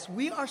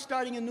We are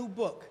starting a new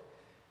book.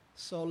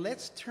 So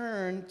let's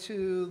turn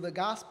to the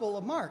Gospel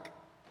of Mark.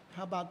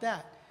 How about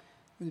that?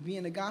 We'll be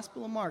in the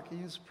Gospel of Mark.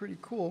 It's pretty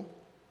cool.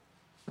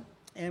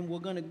 And we're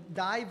going to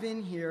dive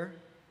in here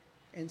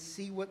and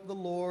see what the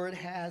Lord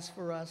has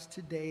for us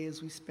today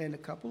as we spend a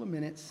couple of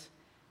minutes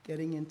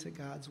getting into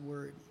God's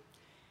Word.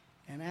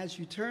 And as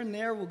you turn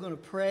there, we're going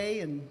to pray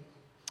and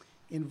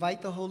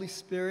invite the Holy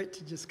Spirit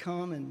to just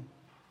come and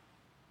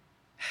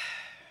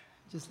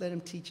just let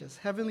Him teach us.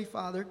 Heavenly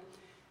Father,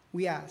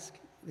 we ask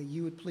that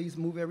you would please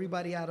move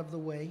everybody out of the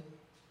way,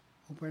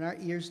 open our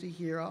ears to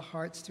hear, our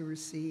hearts to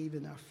receive,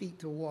 and our feet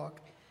to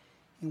walk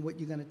in what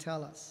you're going to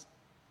tell us.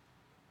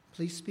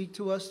 Please speak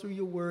to us through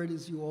your word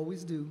as you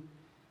always do.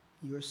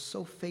 You are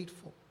so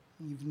faithful.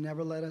 You've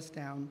never let us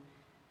down.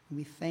 And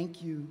we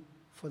thank you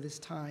for this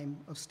time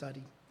of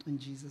study. In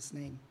Jesus'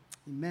 name,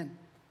 amen.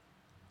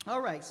 All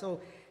right, so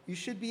you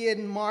should be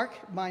in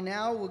Mark by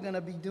now. We're going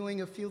to be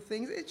doing a few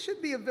things. It should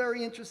be a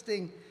very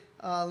interesting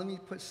let me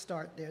put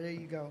start there. There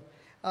you go.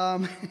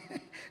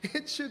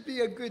 It should be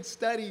a good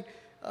study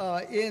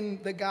in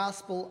the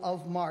Gospel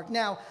of Mark.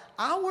 Now,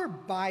 our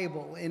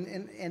Bible,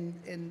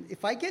 and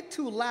if I get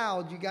too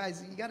loud, you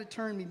guys, you got to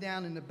turn me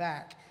down in the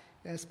back,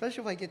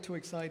 especially if I get too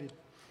excited.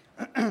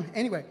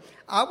 Anyway,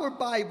 our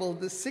Bible,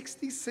 the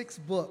 66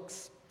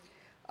 books,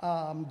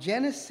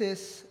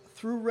 Genesis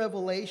through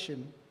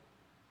Revelation,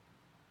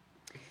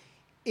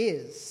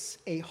 is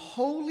a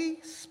Holy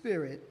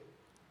Spirit,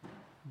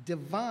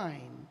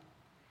 divine,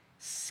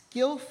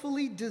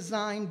 skillfully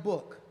designed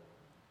book,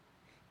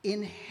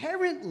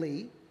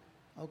 inherently,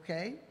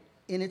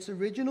 in its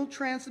original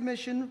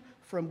transmission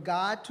from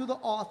God to the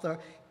author,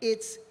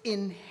 it's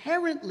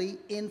inherently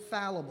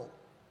infallible.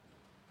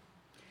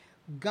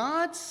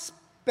 God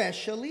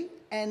specially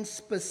and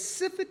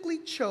specifically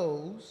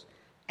chose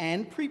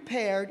and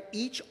prepared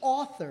each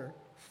author,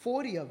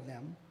 40 of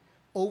them,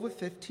 over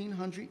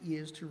 1,500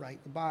 years to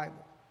write the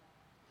Bible.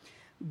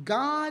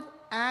 God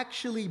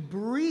actually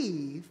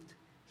breathed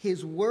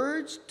His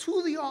words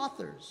to the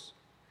authors.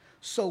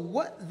 So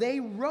what they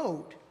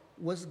wrote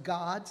was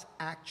God's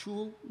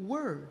actual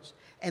words.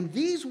 And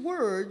these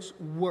words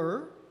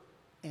were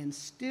and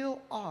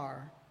still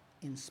are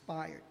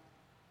inspired.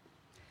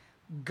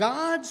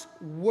 God's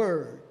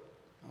word,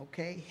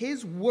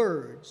 His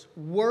words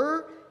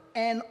were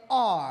and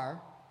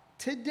are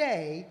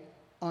today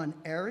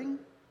unerring,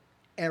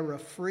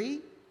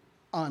 error-free,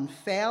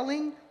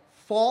 unfailing,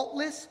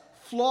 faultless,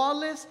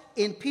 flawless,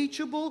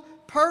 impeachable,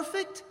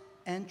 perfect,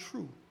 and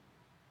true.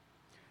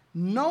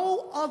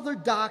 No other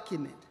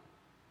document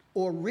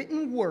or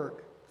written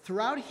work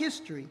throughout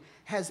history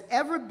has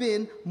ever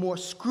been more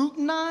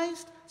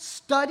scrutinized,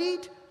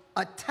 studied,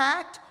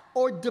 attacked,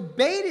 or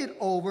debated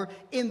over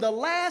in the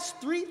last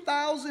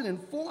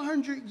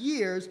 3,400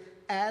 years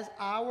as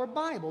our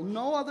Bible.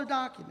 No other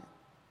document.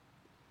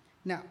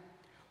 Now,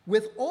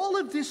 with all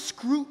of this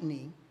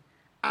scrutiny,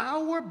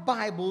 our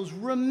Bibles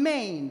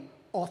remain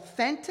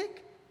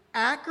authentic,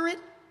 accurate,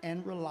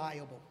 and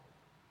reliable.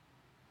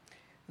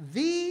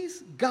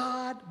 These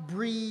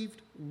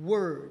God-breathed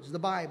words, the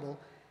Bible,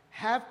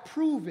 have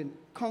proven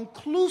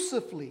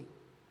conclusively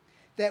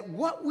that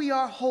what we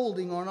are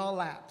holding on our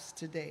laps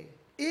today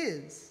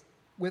is,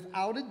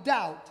 without a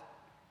doubt,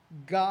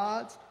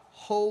 God's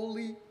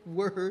holy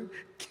word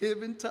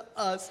given to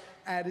us,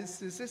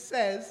 as it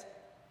says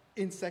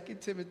in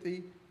 2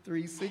 Timothy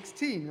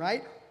 3:16,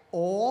 right?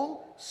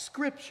 All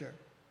Scripture,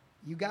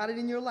 you got it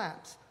in your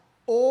laps,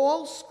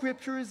 all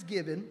Scripture is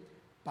given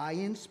by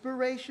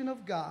inspiration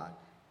of God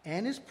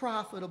and is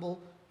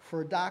profitable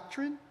for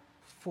doctrine,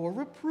 for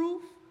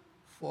reproof,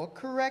 for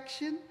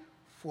correction,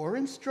 for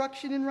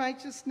instruction in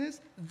righteousness,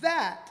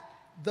 that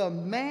the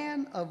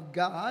man of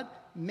God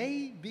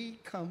may be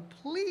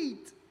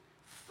complete,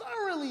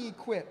 thoroughly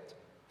equipped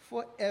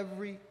for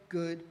every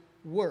good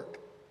work.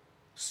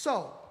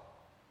 So,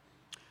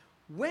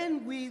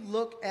 when we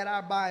look at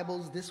our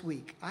Bibles this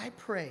week, I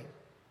pray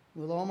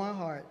with all my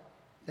heart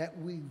that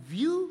we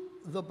view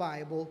the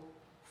Bible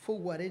for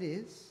what it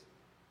is,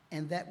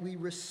 and that we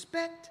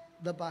respect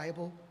the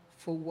Bible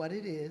for what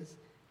it is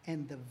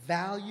and the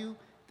value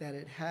that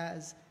it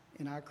has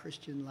in our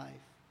Christian life.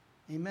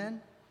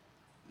 Amen?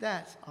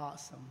 That's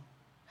awesome.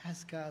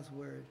 That's God's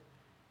word.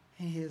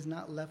 And He has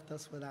not left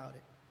us without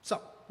it. So,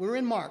 we're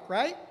in Mark,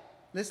 right?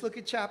 Let's look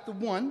at chapter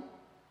 1.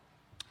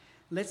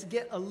 Let's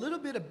get a little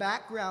bit of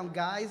background,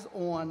 guys,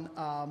 on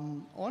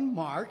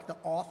Mark, the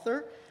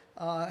author.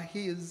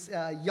 He is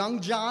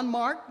young John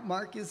Mark.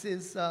 Mark is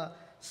his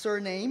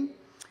surname.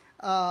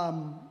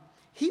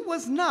 He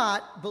was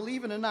not,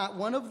 believe it or not,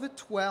 one of the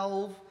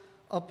 12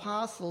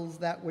 apostles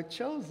that were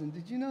chosen.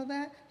 Did you know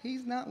that?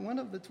 He's not one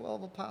of the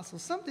 12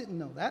 apostles. Some didn't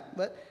know that,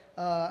 but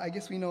I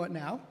guess we know it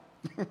now,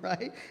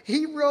 right?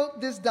 He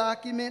wrote this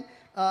document.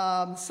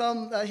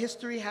 Some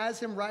history has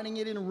him writing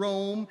it in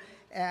Rome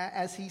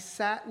as he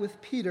sat with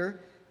Peter,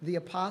 the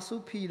apostle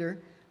Peter,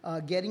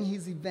 getting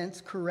his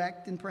events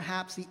correct, and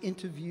perhaps he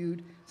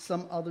interviewed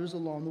some others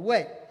along the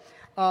way.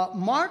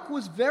 Mark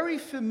was very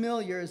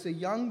familiar as a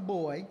young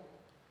boy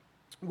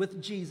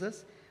with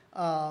Jesus.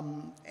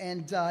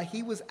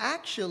 He was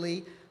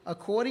actually,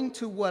 according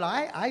to what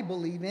I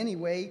believe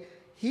anyway,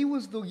 he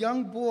was the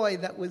young boy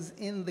that was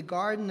in the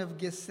Garden of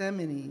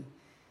Gethsemane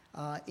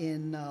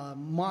in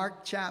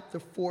Mark chapter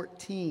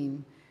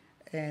 14,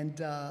 and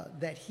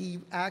that he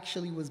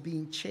actually was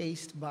being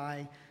chased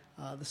by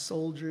the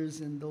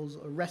soldiers and those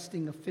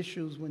arresting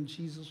officials when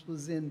Jesus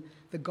was in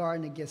the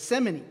Garden of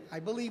Gethsemane. I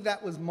believe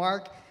that was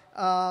Mark.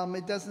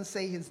 It doesn't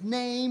say his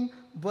name,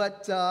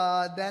 but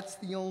that's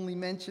the only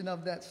mention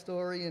of that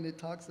story, and it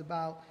talks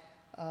about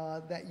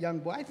that young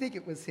boy. I think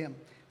it was him.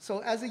 So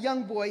as a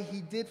young boy,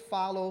 he did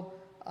follow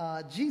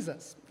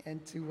Jesus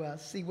and to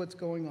see what's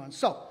going on.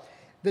 So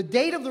the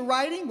date of the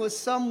writing was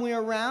somewhere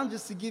around,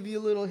 just to give you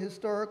a little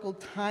historical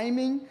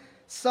timing,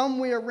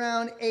 somewhere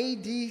around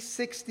AD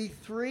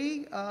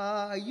 63.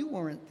 You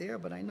weren't there,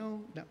 but I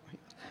know, no,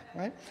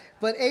 right?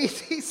 But AD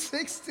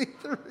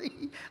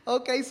 63.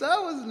 Okay, so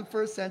that was in the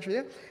first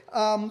century.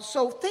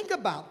 So think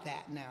about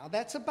that now.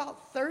 That's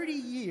about 30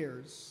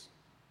 years,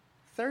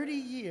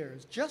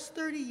 just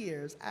 30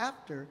 years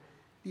after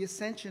the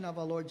ascension of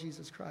our Lord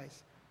Jesus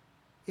Christ.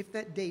 If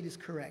that date is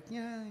correct,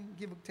 yeah,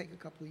 give or take a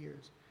couple of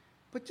years.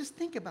 But just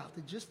think about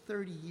it, just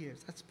 30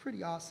 years. That's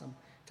pretty awesome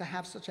to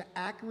have such an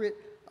accurate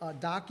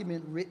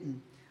document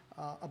written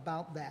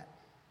about that.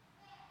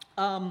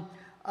 Now,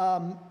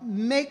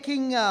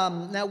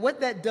 what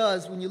that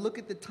does, when you look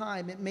at the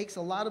time, it makes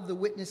a lot of the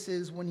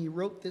witnesses when he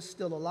wrote this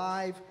still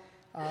alive,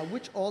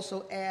 which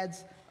also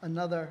adds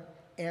another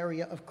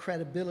area of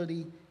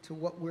credibility to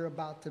what we're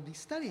about to be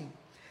studying.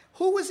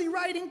 Who was he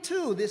writing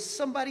to? This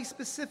somebody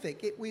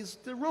specific. It was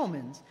the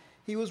Romans.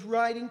 He was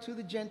writing to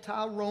the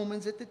Gentile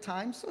Romans at the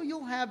time, so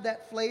you'll have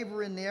that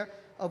flavor in there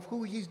of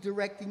who he's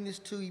directing this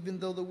to, even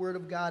though the Word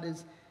of God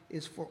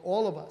is for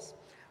all of us.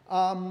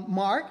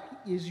 Mark,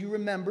 as you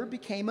remember,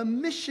 became a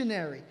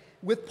missionary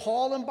with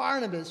Paul and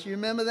Barnabas. You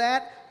remember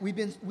that?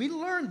 We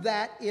learned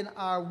that in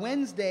our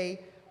Wednesday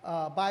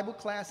Bible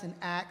class in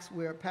Acts,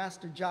 where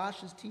Pastor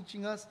Josh is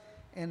teaching us,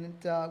 and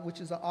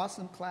which is an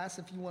awesome class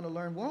if you want to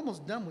learn. We're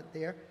almost done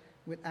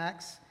with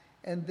Acts.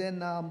 And then,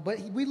 but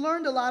we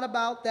learned a lot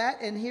about that,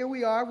 and here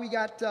we are. We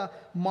got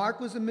Mark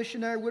was a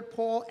missionary with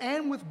Paul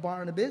and with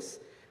Barnabas.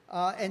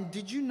 And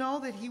did you know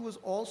that he was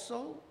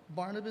also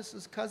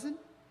Barnabas' cousin?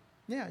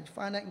 Yeah, you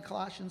find that in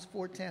Colossians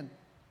 4:10.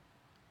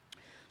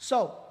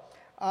 So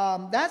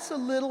that's a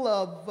little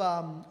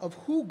of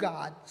who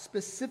God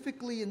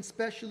specifically and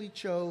specially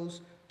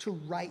chose to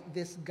write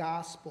this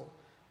gospel.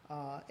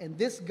 And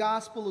this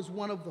gospel is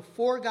one of the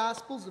four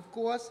gospels, of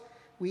course,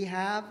 we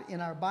have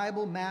in our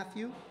Bible: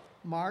 Matthew,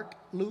 Mark,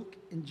 Luke,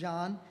 and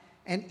John.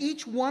 And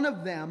each one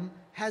of them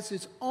has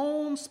its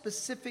own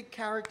specific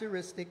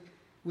characteristic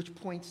which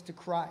points to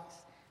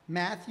Christ.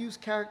 Matthew's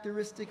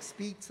characteristic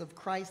speaks of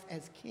Christ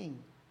as king.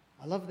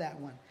 I love that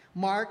one.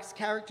 Mark's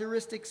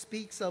characteristic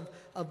speaks of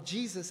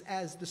Jesus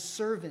as the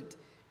servant,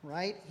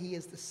 right? He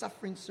is the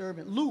suffering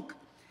servant. Luke,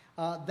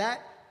 that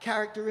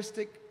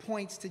characteristic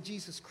points to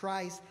Jesus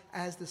Christ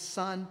as the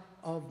Son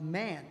of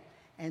Man.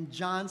 And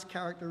John's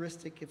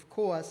characteristic, of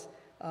course,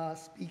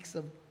 speaks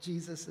of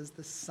Jesus as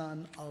the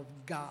Son of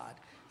God.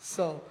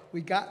 So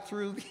we got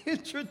through the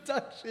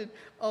introduction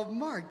of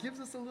Mark. Gives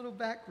us a little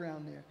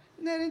background there.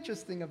 Isn't that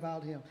interesting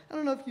about him? I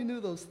don't know if you knew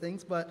those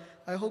things, but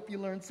I hope you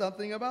learned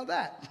something about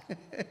that.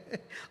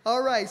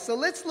 All right, so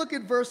let's look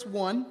at verse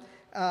 1.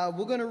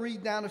 We're going to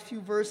read down a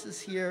few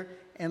verses here,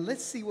 and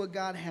let's see what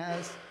God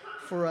has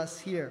for us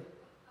here.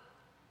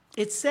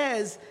 It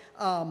says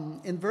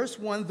in verse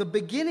 1, the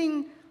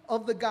beginning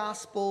of the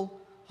gospel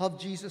of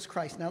Jesus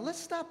Christ. Now, let's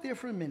stop there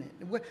for a minute.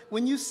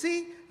 When you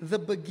see the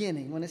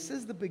beginning, when it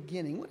says the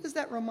beginning, what does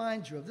that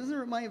remind you of? Doesn't it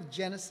remind you of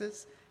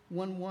Genesis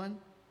 1:1?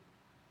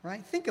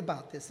 Right? Think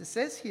about this. It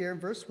says here in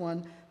verse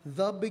 1,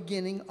 the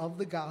beginning of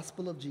the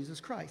gospel of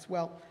Jesus Christ.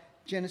 Well,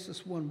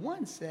 Genesis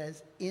 1:1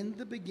 says, in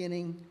the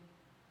beginning,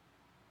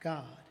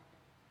 God.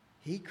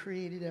 He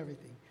created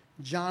everything.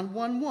 John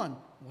 1:1,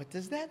 what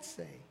does that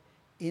say?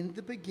 In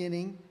the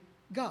beginning,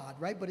 God,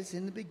 right? But it's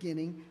in the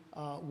beginning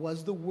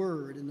was the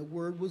Word, and the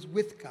Word was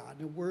with God,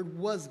 and the Word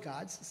was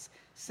God. It's the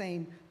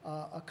same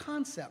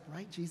concept,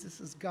 right? Jesus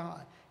is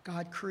God,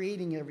 God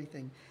creating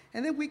everything.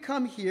 And then we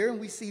come here and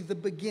we see the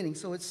beginning.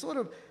 So it sort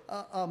of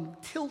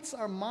tilts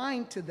our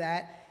mind to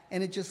that,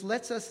 and it just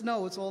lets us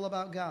know it's all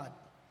about God.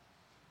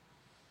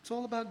 It's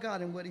all about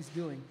God and what He's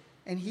doing.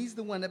 And He's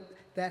the one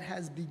that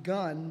has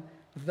begun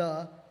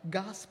the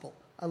gospel.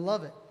 I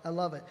love it. I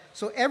love it.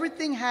 So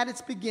everything had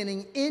its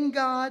beginning in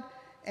God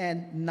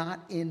and not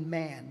in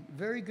man.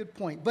 Very good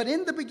point. But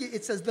in the beginning,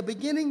 it says the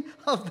beginning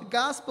of the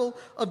gospel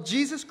of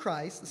Jesus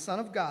Christ, the Son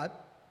of God,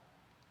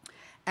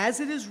 as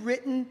it is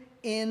written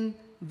in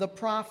the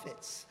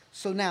prophets.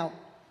 So now,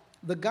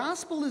 the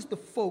gospel is the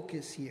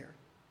focus here.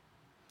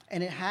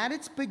 And it had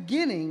its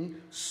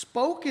beginning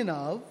spoken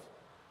of,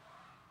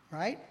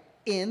 right,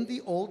 in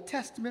the Old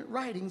Testament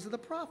writings of the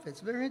prophets.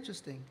 Very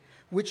interesting.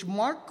 Which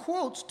Mark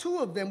quotes two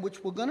of them,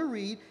 which we're going to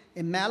read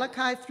in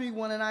Malachi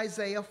 3:1 and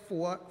Isaiah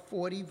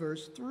 4:40,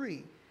 verse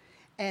 3.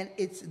 And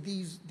it's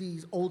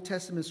these Old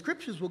Testament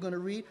scriptures we're going to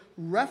read,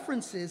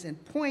 references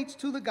and points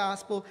to the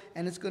gospel,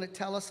 and it's going to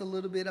tell us a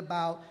little bit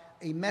about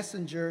a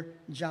messenger,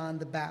 John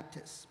the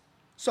Baptist.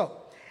 So,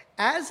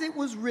 as it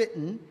was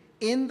written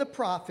in the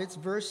prophets,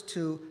 verse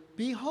 2,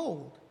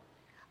 behold,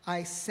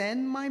 I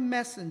send my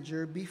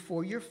messenger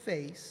before your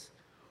face,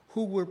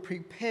 who will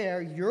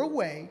prepare your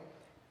way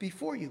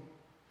before you.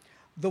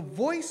 The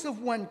voice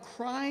of one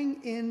crying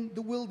in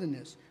the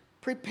wilderness,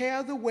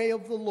 prepare the way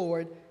of the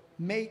Lord,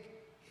 make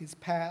his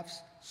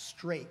paths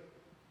straight.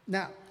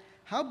 Now,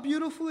 how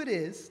beautiful it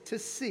is to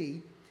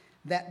see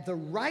that the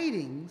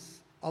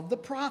writings of the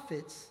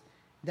prophets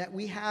that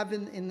we have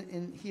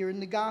in here in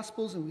the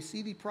Gospels, and we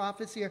see the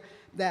prophets here,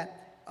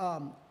 that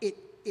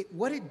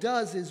what it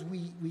does is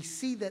we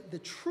see that the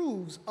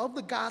truths of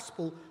the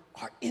gospel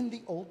are in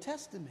the Old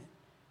Testament.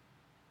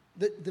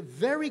 The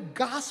very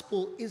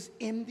gospel is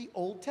in the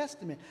Old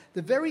Testament.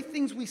 The very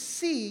things we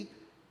see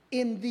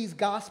in these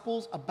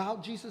gospels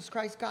about Jesus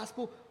Christ's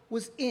gospel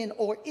was in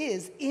or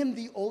is in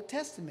the Old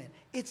Testament.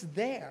 It's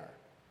there.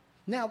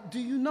 Now, do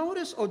you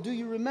notice or do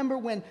you remember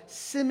when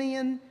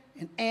Simeon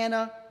and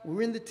Anna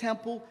were in the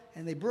temple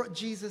and they brought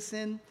Jesus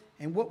in,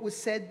 and what was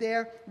said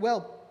there?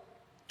 Well,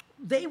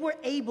 they were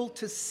able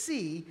to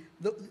see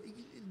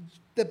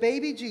the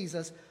baby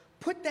Jesus,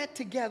 put that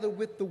together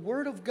with the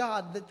word of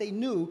God that they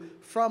knew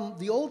from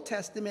the Old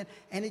Testament,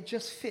 and it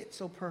just fit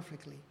so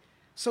perfectly.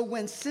 So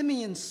when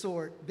Simeon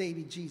saw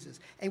baby Jesus,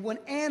 and when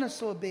Anna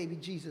saw baby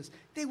Jesus,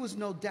 there was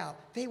no doubt.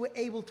 They were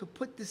able to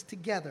put this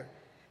together.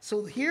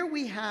 So here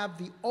we have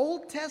the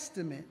Old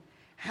Testament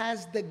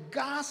has the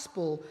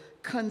gospel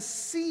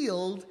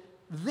concealed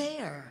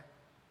there.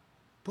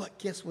 But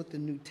guess what the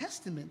New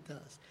Testament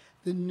does?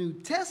 The New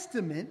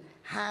Testament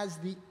has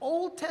the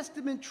Old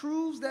Testament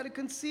truths that are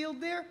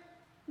concealed there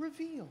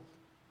revealed.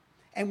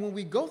 And when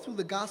we go through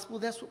the gospel,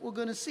 that's what we're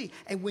going to see.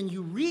 And when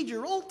you read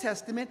your Old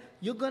Testament,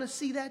 you're going to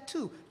see that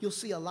too. You'll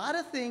see a lot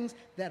of things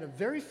that are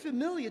very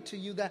familiar to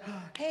you that,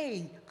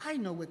 hey, I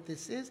know what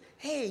this is.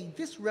 Hey,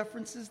 this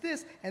references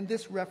this, and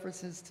this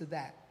references to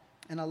that.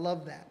 And I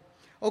love that.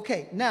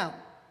 Okay, now,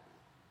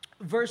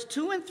 verse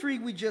 2 and 3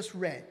 we just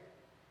read.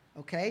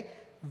 Okay?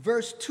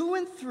 Verse 2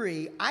 and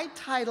 3, I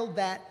titled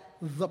that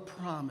The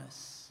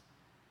Promise.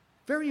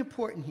 Very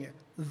important here.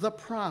 The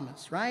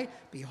promise, right?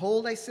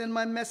 Behold, I send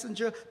my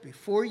messenger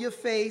before your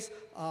face,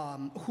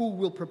 who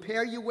will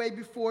prepare your way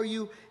before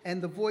you,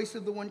 and the voice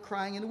of the one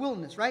crying in the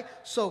wilderness, right?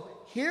 So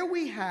here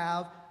we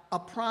have a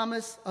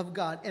promise of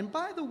God. And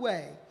by the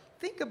way,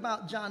 think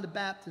about John the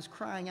Baptist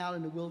crying out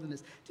in the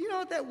wilderness. Do you know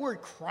what that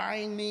word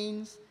crying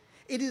means?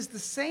 It is the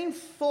same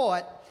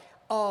thought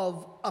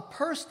of a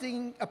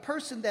person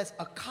that's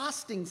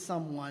accosting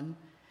someone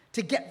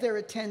to get their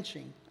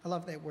attention. I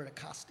love that word,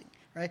 accosting.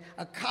 Right?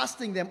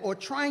 Accosting them or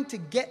trying to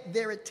get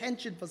their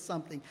attention for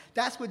something.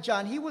 That's what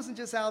John, he wasn't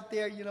just out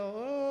there,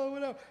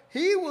 whatever.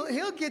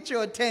 He'll get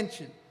your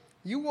attention.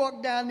 You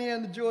walk down there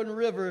in the Jordan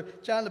River,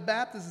 John the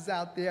Baptist is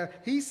out there.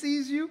 He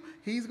sees you,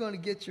 he's going to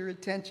get your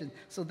attention.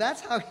 So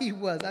that's how he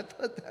was. I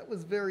thought that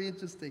was very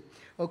interesting.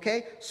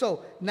 Okay?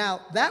 So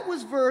now that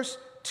was verse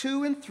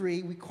 2 and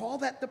 3. We call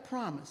that the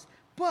promise.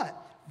 But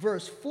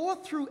verse 4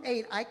 through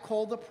 8, I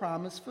call the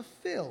promise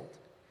fulfilled.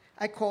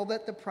 I call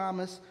that the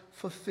promise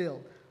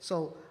fulfilled.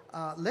 So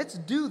let's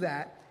do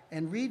that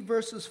and read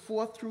verses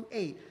 4 through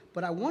 8.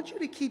 But I want you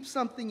to keep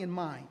something in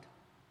mind.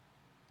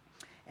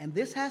 And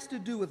this has to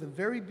do with a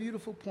very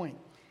beautiful point.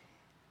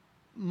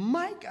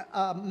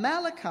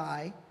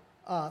 Malachi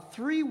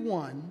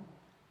 3:1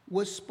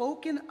 was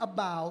spoken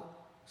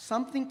about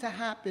something to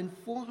happen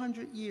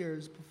 400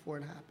 years before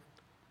it happened.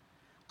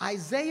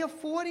 Isaiah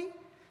 40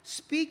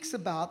 speaks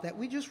about, that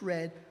we just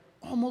read,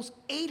 almost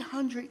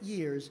 800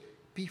 years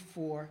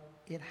before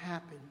it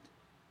happened.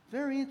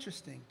 Very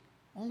interesting.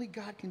 Only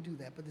God can do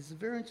that. But this is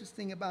very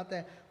interesting about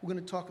that. We're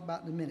going to talk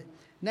about in a minute.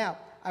 Now,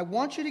 I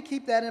want you to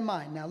keep that in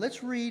mind. Now,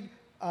 let's read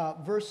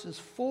verses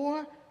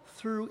 4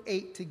 through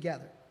 8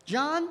 together.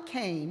 John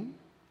came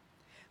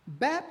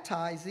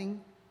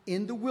baptizing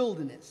in the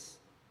wilderness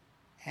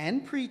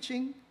and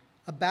preaching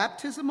a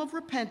baptism of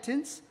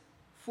repentance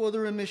for the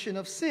remission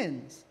of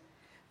sins.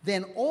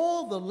 Then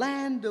all the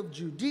land of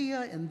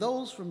Judea and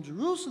those from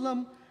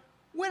Jerusalem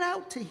went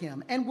out to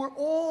him and were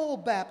all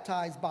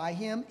baptized by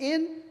him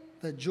in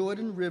the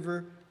Jordan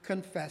River,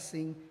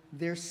 confessing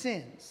their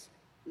sins.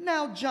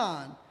 Now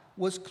John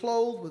was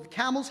clothed with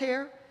camel's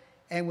hair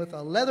and with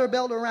a leather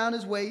belt around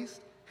his waist,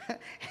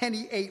 and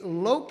he ate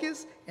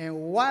locusts and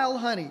wild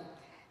honey.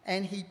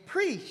 And he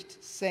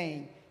preached,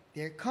 saying,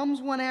 there comes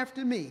one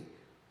after me,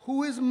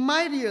 who is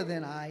mightier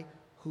than I,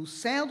 whose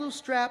sandal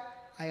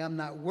strap I am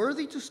not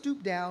worthy to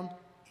stoop down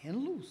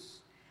and loose.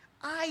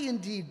 I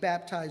indeed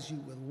baptize you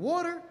with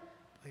water,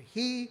 but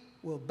he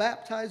will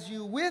baptize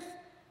you with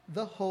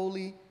the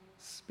Holy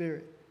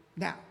Spirit.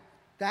 Now,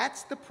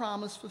 that's the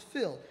promise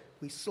fulfilled.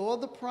 We saw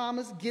the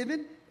promise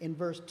given in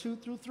verse 2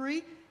 through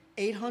 3,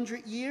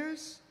 800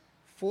 years,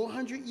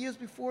 400 years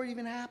before it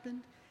even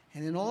happened.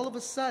 And then all of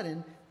a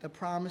sudden, the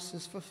promise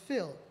is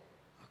fulfilled.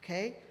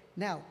 Okay?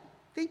 Now,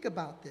 think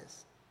about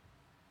this.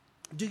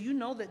 Do you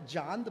know that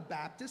John the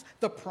Baptist,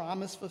 the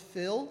promise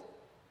fulfilled,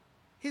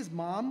 his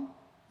mom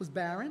was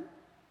barren?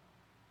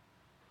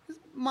 His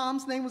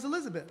mom's name was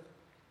Elizabeth.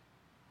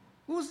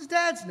 What was his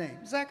dad's name?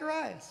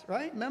 Zacharias,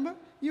 right? Remember?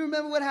 You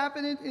remember what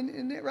happened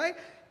in it, right?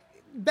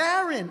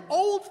 Barren,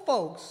 old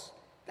folks.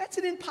 That's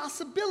an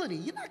impossibility.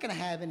 You're not going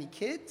to have any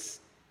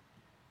kids.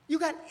 You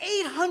got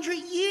 800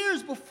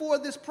 years before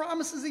this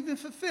promise is even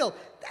fulfilled.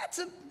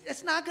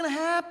 That's not going to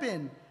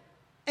happen.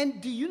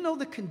 And do you know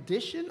the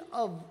condition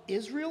of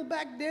Israel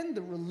back then,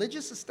 the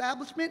religious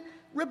establishment?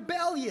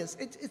 Rebellious.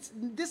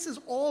 This is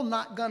all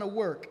not going to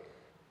work.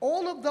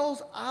 All of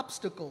those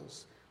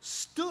obstacles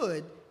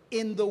stood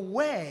in the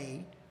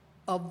way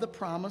of the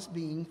promise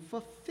being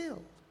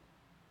fulfilled.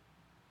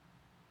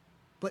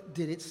 But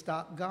did it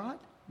stop God?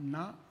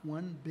 Not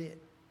one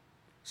bit.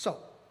 So,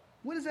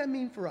 what does that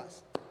mean for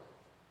us?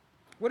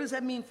 What does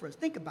that mean for us?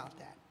 Think about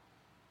that.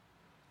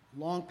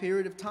 Long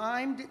period of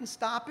time didn't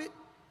stop it.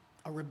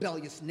 A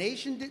rebellious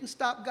nation didn't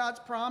stop God's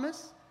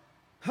promise.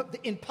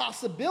 The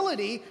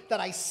impossibility that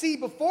I see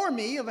before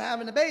me of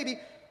having a baby,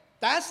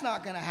 that's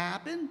not going to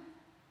happen.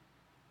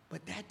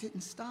 But that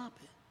didn't stop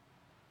it.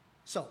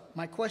 So,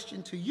 my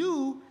question to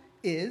you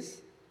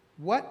is,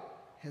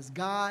 what has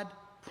God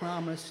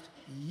promised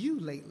you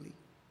lately?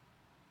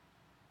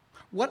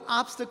 What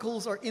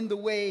obstacles are in the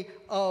way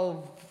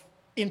of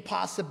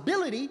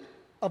impossibility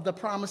of the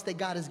promise that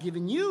God has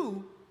given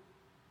you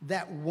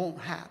that won't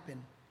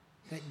happen?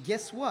 That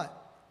guess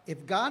what?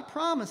 If God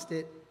promised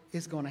it,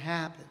 it's going to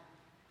happen.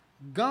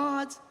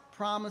 God's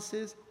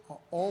promises are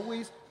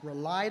always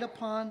relied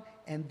upon,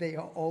 and they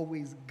are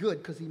always good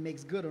because he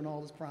makes good on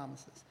all his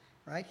promises,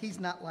 right? He's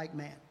not like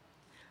man.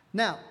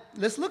 Now,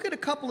 let's look at a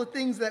couple of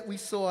things that we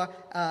saw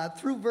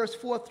through verse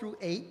 4 through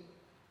 8.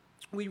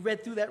 We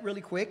read through that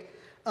really quick.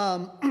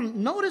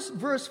 Notice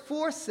verse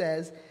 4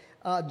 says,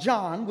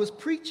 John was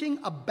preaching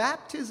a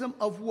baptism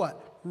of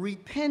what?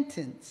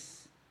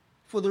 Repentance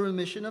for the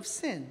remission of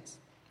sins.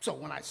 So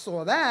when I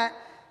saw that,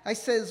 I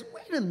says,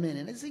 wait a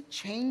minute, is he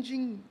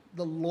changing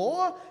the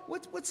law?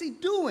 What's he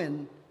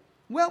doing?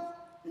 Well,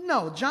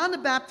 no, John the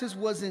Baptist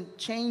wasn't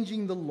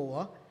changing the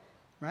law,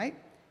 right?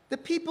 The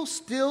people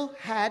still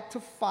had to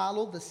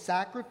follow the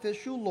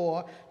sacrificial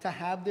law to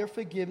have their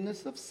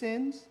forgiveness of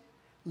sins.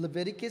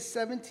 Leviticus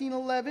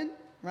 17:11,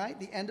 right?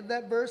 The end of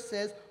that verse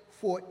says,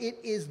 for it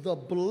is the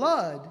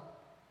blood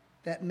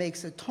that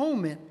makes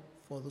atonement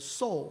for the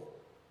soul.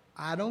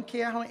 I don't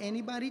care how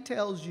anybody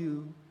tells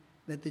you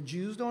that the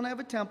Jews don't have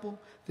a temple,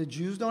 the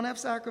Jews don't have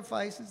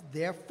sacrifices,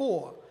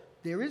 therefore,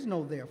 there is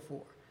no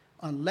therefore.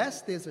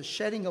 Unless there's a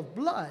shedding of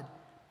blood,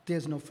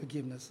 there's no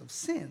forgiveness of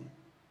sin,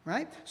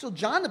 right? So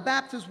John the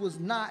Baptist was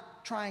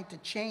not trying to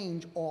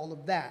change all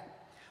of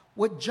that.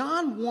 What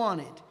John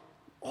wanted,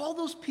 all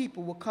those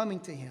people were coming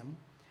to him.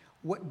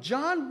 What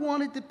John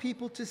wanted the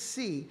people to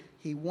see,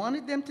 he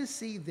wanted them to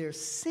see their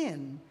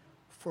sin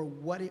for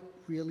what it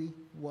really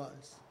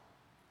was.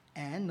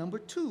 And number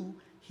two,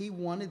 he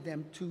wanted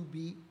them to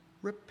be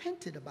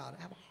repented about it,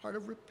 have a heart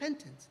of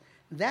repentance.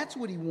 That's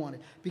what he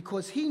wanted,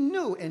 because he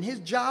knew, and his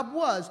job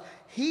was,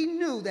 he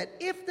knew that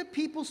if the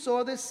people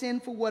saw their sin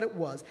for what it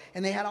was,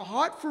 and they had a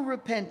heart for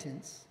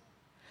repentance,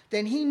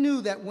 then he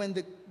knew that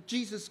when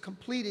Jesus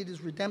completed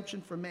his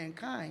redemption for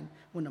mankind,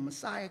 when the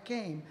Messiah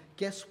came,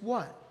 guess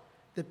what?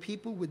 The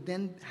people would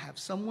then have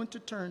someone to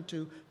turn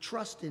to,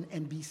 trust in,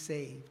 and be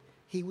saved.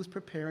 He was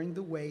preparing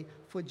the way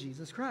for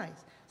Jesus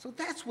Christ. So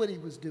that's what he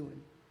was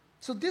doing.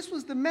 So this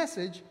was the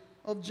message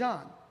of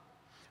John.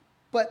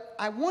 But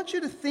I want you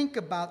to think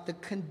about the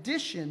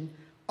condition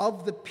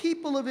of the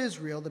people of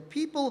Israel, the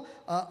people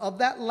of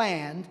that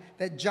land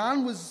that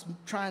John was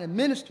trying to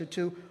minister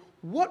to.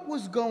 What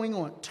was going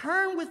on?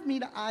 Turn with me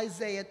to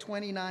Isaiah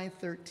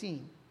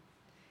 29:13,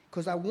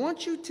 because I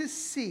want you to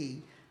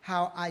see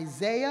how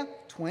Isaiah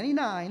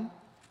 29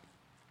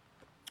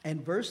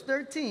 and verse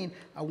 13,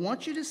 I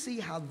want you to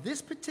see how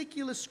this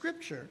particular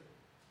scripture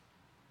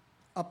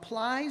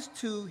applies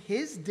to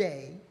his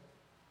day,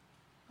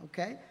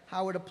 okay?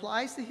 How it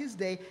applies to his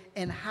day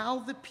and how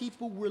the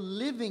people were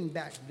living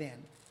back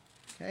then,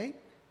 okay?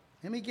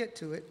 Let me get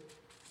to it.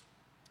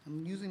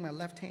 I'm using my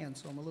left hand,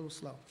 so I'm a little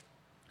slow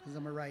because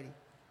I'm a righty.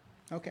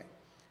 Okay.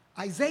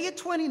 Isaiah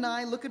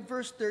 29, look at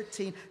verse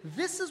 13.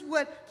 This is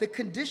what the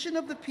condition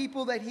of the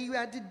people that he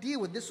had to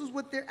deal with. This was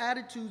what their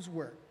attitudes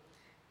were.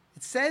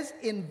 It says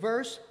in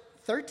verse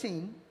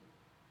 13,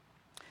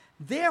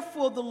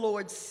 therefore the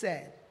Lord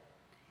said,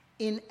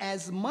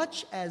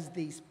 inasmuch as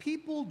these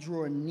people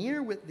draw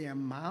near with their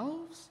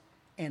mouths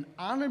and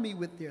honor me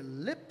with their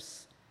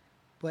lips,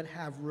 but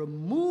have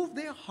removed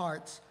their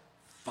hearts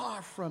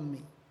far from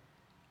me,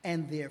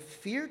 and their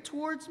fear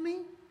toward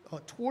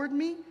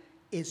me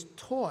is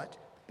taught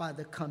by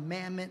the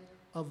commandment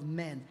of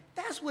men.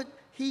 That's what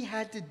he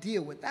had to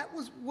deal with. That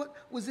was what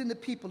was in the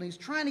people. And he's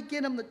trying to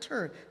get them to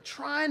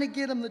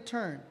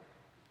turn,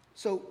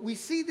 So we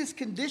see this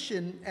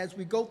condition as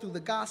we go through the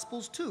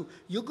Gospels too.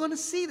 You're going to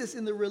see this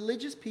in the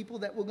religious people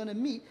that we're going to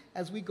meet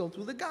as we go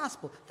through the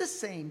Gospel. The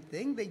same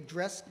thing. They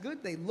dress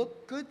good. They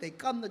look good. They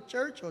come to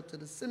church or to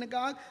the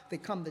synagogue. They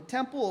come to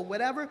temple or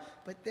whatever.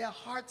 But their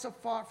hearts are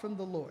far from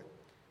the Lord.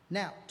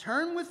 Now,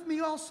 turn with me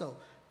also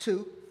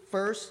to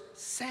 1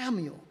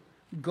 Samuel.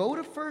 Go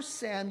to 1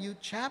 Samuel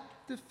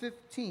chapter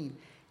 15.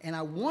 And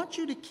I want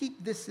you to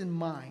keep this in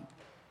mind.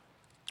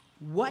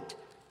 What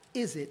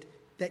is it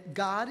that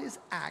God is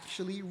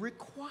actually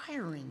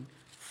requiring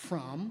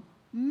from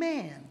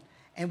man?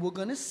 And we're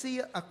going to see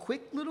a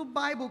quick little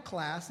Bible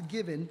class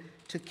given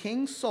to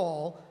King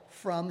Saul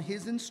from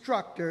his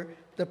instructor,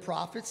 the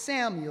prophet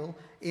Samuel,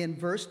 in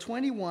verse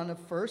 21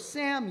 of 1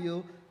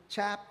 Samuel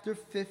chapter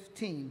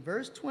 15.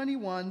 Verse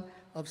 21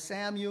 of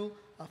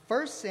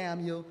 1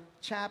 Samuel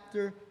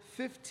chapter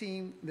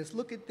 15. Let's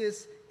look at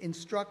this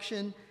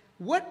instruction.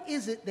 What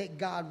is it that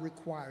God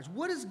requires?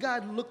 What is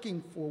God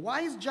looking for?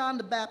 Why is John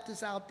the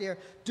Baptist out there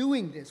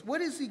doing this?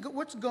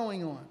 What's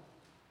going on?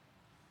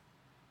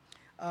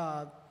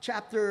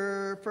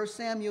 1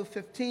 Samuel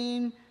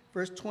 15,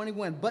 verse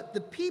 21. But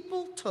the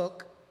people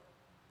took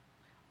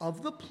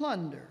of the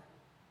plunder,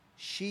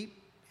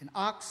 sheep and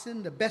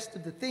oxen, the best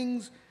of the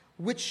things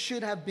which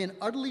should have been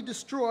utterly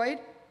destroyed,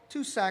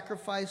 to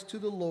sacrifice to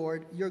the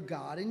Lord your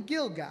God in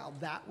Gilgal.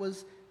 That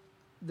was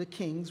the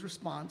king's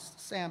response to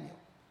Samuel.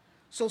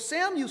 So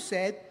Samuel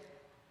said,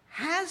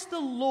 has the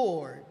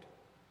Lord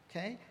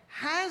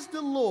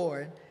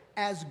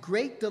as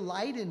great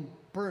delight in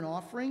burnt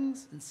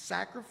offerings and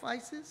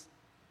sacrifices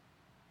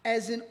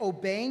as in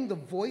obeying the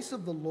voice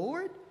of the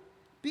Lord?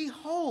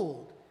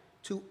 Behold,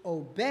 to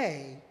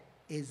obey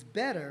is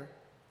better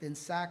than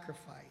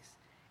sacrifice,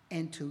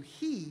 and to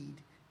heed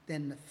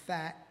than the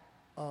fat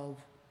of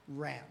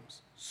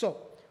rams. So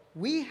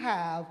we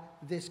have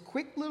this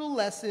quick little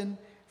lesson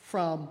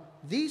from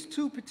these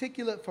two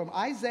particular, from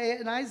Isaiah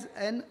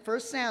and 1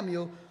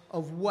 Samuel,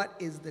 of what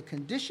is the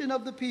condition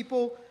of the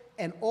people,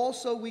 and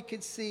also we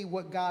could see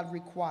what God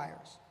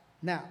requires.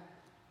 Now,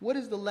 what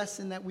is the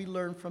lesson that we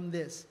learn from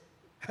this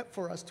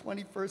for us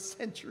 21st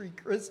century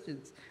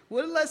Christians?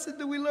 What lesson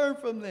do we learn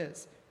from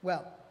this?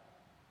 Well,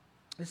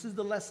 this is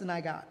the lesson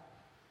I got.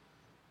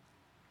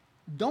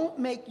 Don't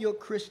make your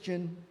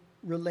Christian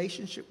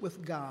relationship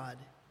with God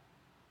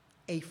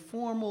a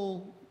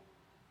formal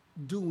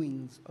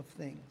doings of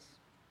things.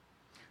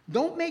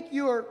 Don't make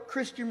your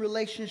Christian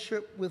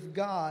relationship with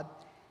God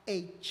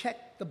a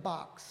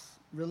check-the-box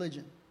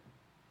religion.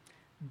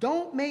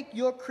 Don't make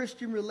your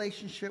Christian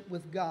relationship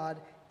with God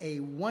a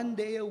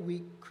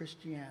one-day-a-week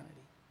Christianity.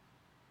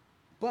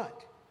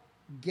 But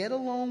get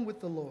alone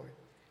with the Lord,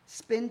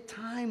 spend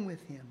time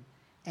with him,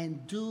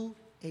 and do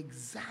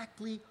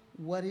exactly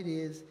what it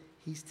is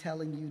he's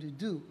telling you to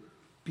do,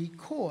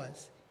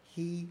 because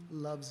he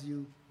loves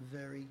you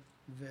very,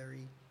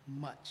 very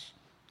much.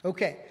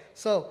 Okay,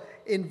 so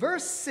in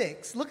verse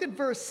 6, look at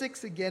verse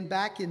 6 again,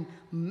 back in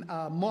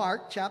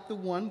Mark chapter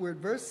 1, we're at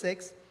verse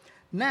 6.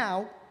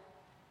 Now,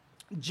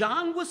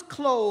 John was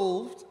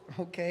clothed,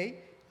 okay,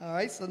 all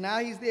right, so now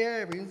he's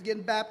there, everyone's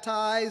getting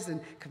baptized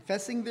and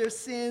confessing their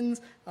sins.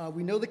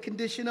 We know the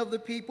condition of the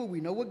people, we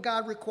know what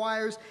God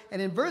requires.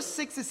 And in verse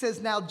 6 it says,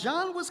 now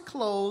John was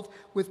clothed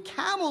with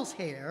camel's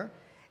hair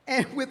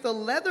and with a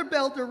leather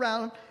belt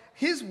around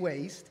his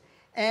waist,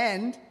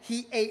 and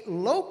he ate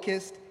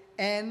locusts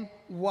and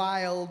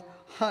wild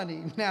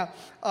honey. Now,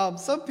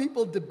 some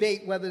people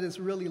debate whether it's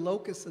really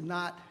locusts or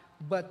not,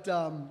 but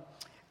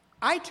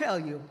I tell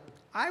you,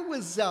 I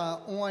was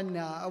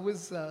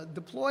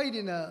deployed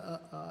in an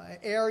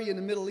area in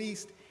the Middle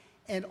East,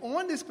 and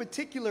on this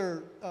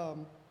particular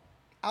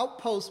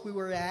outpost we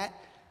were at,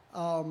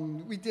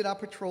 we did our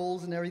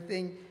patrols and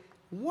everything.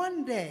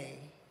 One day,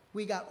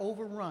 we got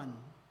overrun.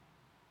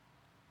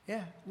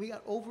 Yeah, we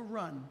got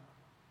overrun.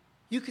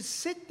 You could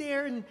sit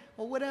there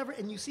or whatever,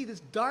 and you see this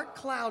dark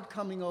cloud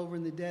coming over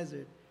in the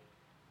desert.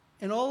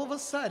 And all of a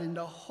sudden,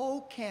 the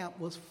whole camp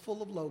was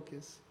full of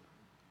locusts.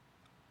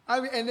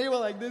 And they were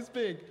like this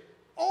big,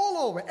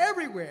 all over,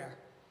 everywhere.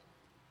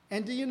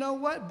 And do you know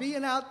what?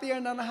 Being out there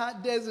in the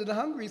hot desert,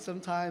 hungry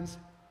sometimes,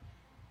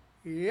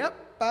 yep,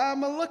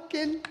 I'm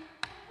a-looking.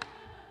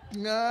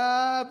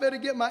 I better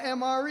get my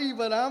MRE,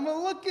 but I'm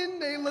a-looking.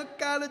 They look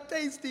kind of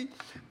tasty.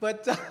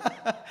 But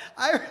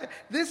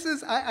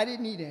I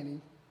didn't eat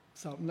any.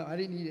 So, no, I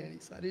didn't eat any,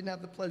 so I didn't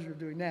have the pleasure of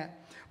doing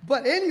that.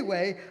 But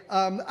anyway,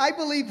 I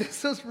believe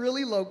this was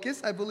really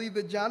locusts. I believe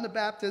that John the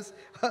Baptist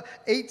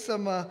ate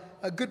some a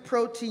good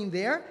protein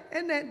there,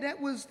 and that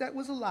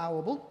was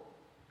allowable.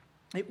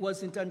 It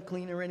wasn't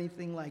unclean or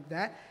anything like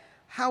that.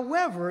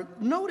 However,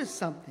 notice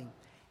something.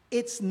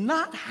 It's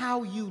not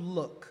how you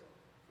look,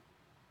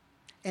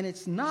 and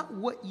it's not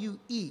what you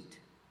eat.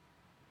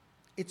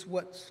 It's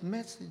what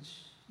message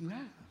you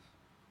have.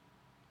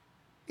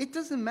 It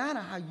doesn't matter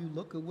how you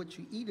look or what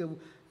you eat, or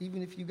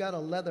even if you got a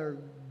leather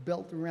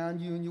belt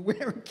around you and you're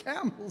wearing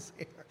camel's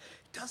hair.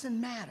 It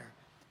doesn't matter.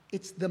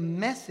 It's the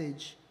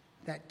message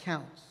that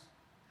counts.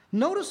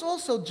 Notice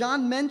also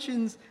John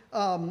mentions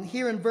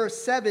here in verse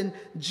 7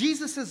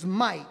 Jesus'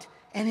 might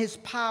and his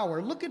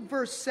power. Look at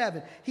verse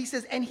 7. He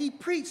says, and he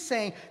preached,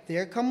 saying,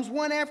 there comes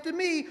one after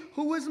me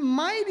who is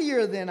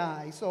mightier than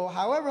I. So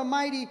however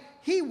mighty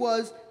he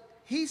was,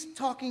 he's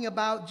talking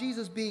about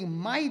Jesus being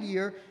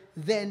mightier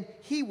than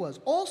he was.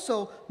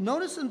 Also,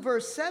 notice in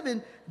verse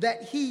 7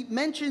 that he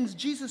mentions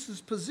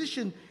Jesus'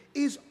 position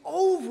is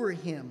over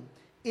him.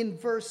 In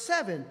verse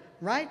 7,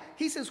 right?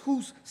 He says,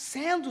 whose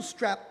sandal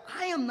strap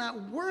I am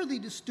not worthy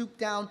to stoop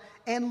down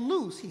and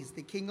loose. He's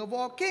the King of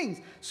all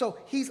kings. So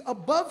he's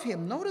above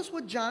him. Notice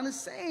what John is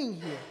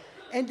saying here.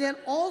 And then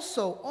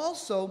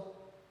also,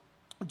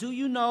 do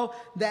you know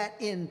that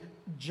in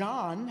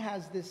John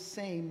has this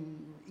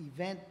same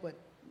event, but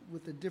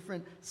with a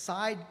different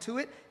side to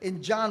it?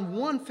 In John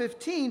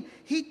 1:15,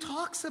 he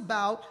talks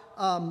about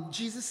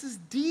Jesus'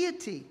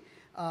 deity.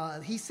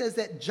 He says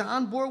that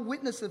John bore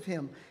witness of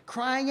him,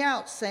 crying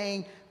out,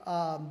 saying,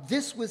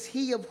 this was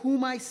he of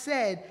whom I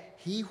said,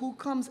 he who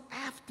comes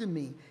after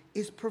me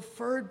is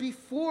preferred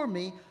before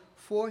me,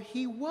 for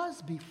he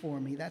was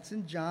before me. That's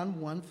in John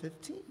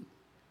 1:15.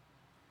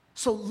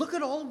 So look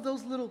at all of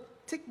those little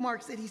tick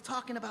marks that he's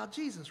talking about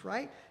Jesus,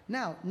 right?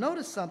 Now,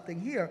 notice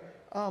something here.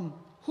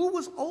 Who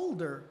was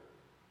older,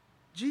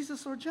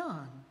 Jesus or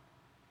John?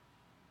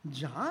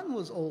 John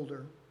was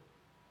older.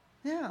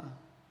 Yeah,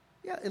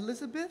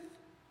 Elizabeth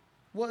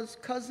was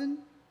cousin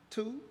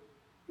to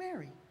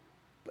Mary.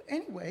 But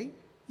anyway,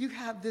 you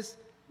have this,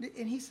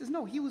 and he says,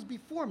 no, he was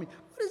before me.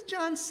 What is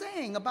John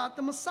saying about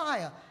the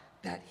Messiah?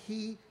 That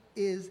he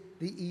is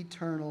the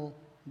eternal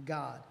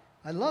God.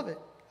 I love it.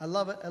 I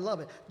love it. I love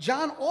it.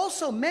 John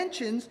also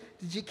mentions,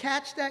 did you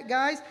catch that,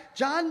 guys?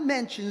 John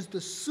mentions the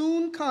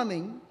soon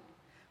coming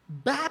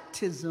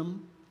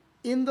baptism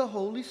in the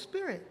Holy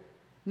Spirit.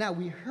 Now,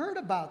 we heard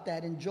about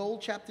that in Joel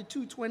chapter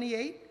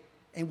 2:28,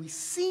 and we've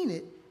seen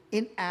it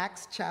in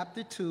Acts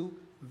chapter 2,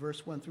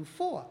 verse 1 through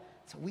 4.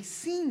 So we've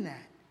seen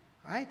that,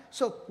 right?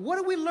 So what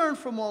do we learn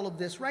from all of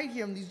this right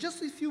here in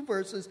just these few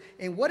verses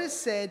and what is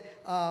said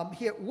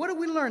here? What are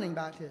we learning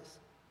about this?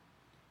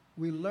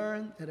 We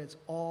learn that it's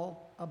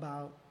all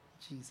about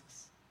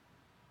Jesus.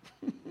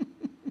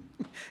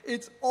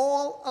 It's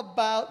all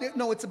about,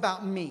 no, it's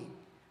about me.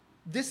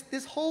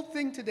 This whole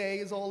thing today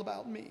is all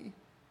about me.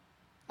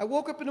 I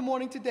woke up in the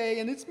morning today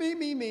and it's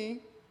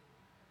me.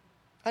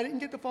 I didn't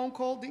get the phone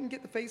call, didn't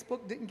get the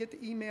Facebook, didn't get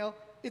the email.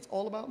 It's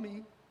all about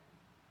me.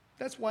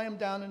 That's why I'm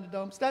down in the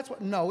dumps.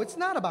 No, it's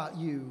not about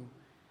you.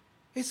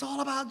 It's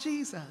all about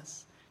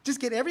Jesus.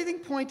 Just get everything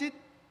pointed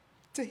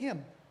to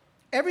him.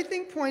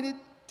 Everything pointed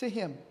to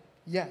him.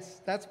 Yes,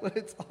 that's what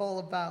it's all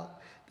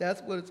about.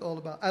 That's what it's all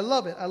about. I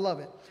love it. I love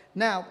it.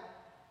 Now,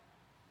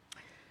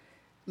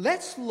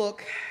 let's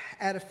look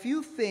at a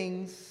few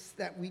things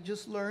that we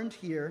just learned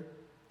here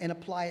and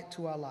apply it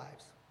to our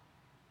lives.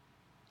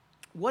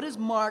 What does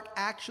Mark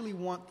actually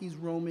want these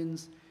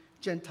Romans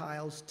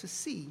Gentiles to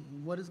see?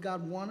 What does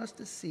God want us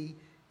to see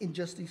in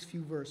just these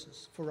few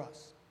verses for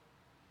us?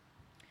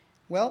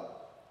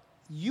 Well,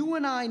 you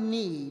and I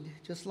need,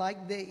 just like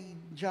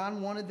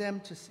John wanted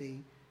them to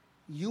see,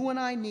 you and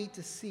I need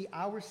to see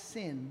our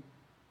sin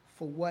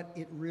for what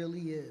it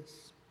really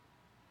is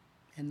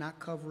and not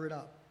cover it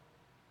up.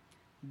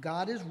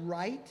 God is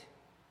right,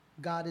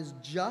 God is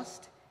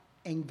just,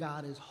 and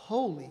God is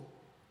holy,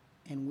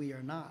 and we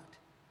are not.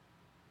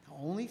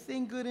 The only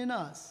thing good in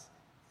us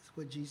is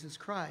what Jesus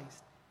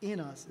Christ in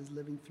us is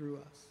living through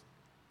us.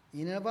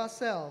 In and of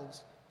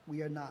ourselves,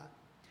 we are not.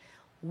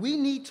 We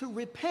need to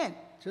repent,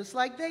 just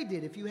like they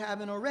did. If you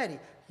haven't already,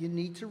 you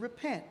need to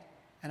repent.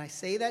 And I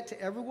say that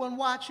to everyone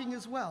watching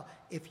as well.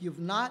 If you've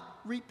not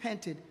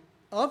repented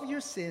of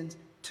your sins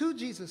to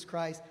Jesus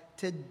Christ,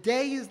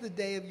 today is the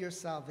day of your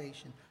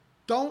salvation.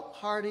 Don't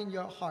harden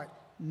your heart.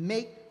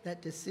 Make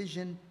that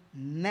decision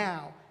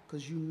now,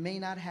 because you may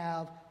not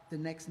have the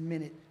next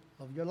minute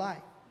of your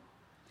life.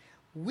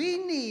 We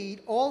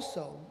need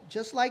also,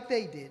 just like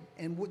they did,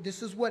 and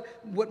this is what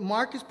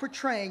Mark is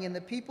portraying and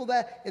the people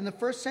that in the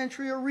first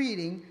century are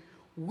reading,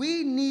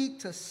 we need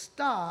to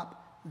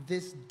stop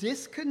this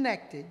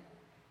disconnected,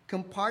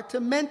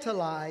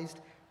 compartmentalized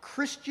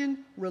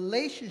Christian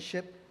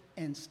relationship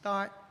and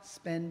start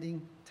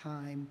spending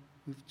time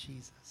with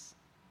Jesus.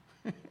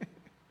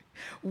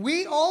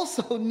 We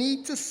also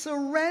need to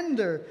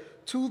surrender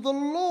to the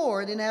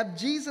Lord and have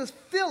Jesus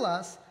fill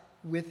us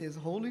with his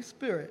Holy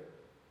Spirit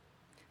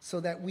so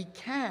that we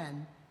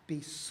can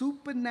be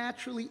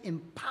supernaturally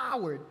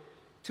empowered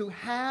to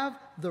have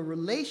the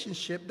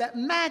relationship that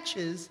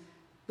matches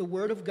the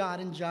Word of God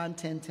in John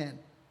 10:10.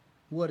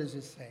 What does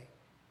it say?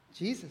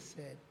 Jesus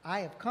said,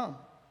 I have come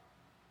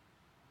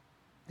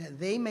that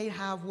they may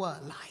have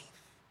what?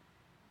 Life,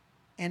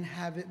 and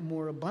have it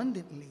more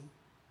abundantly.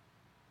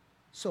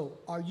 So,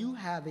 are you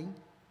having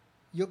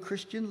your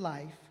Christian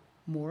life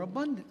more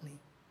abundantly?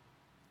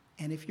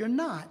 And if you're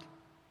not,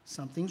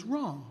 something's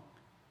wrong.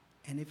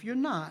 And if you're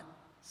not,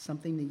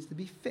 something needs to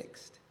be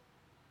fixed.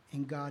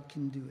 And God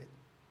can do it.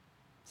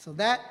 So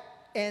that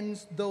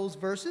ends those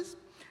verses.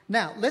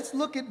 Now, let's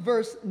look at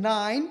verse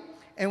 9,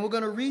 and we're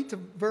going to read to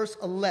verse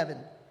 11.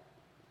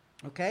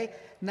 Okay?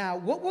 Now,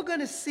 what we're going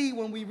to see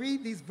when we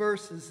read these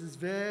verses is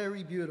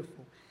very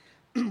beautiful.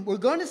 We're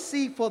going to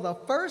see for the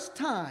first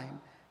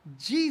time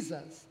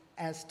Jesus,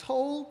 as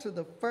told to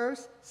the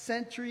first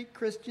century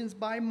Christians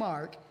by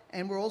Mark,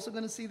 and we're also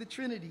going to see the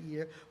Trinity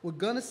here. We're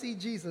going to see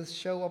Jesus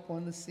show up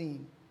on the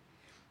scene.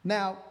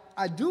 Now,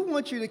 I do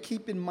want you to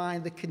keep in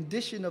mind the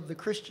condition of the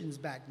Christians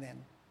back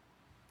then.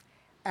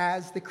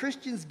 As the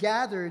Christians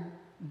gathered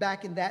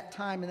back in that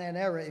time, in that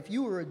era, if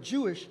you were a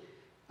Jewish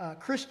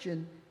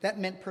Christian, that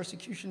meant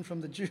persecution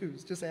from the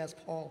Jews. Just ask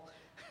Paul.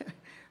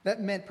 That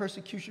meant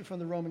persecution from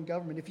the Roman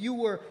government. If you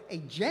were a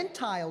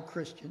Gentile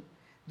Christian,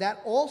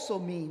 that also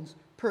means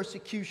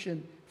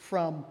persecution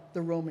from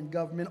the Roman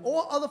government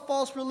or other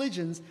false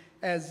religions.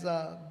 As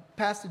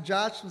Pastor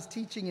Josh was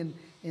teaching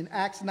in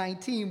Acts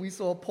 19, we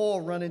saw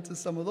Paul run into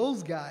some of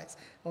those guys,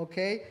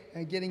 okay,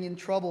 and getting in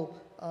trouble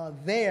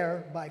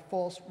there by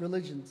false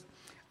religions.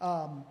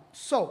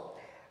 So,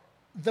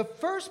 the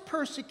first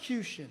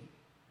persecution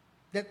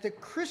that the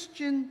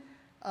Christian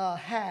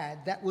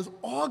had that was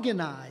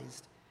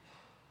organized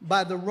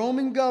by the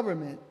Roman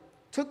government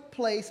took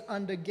place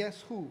under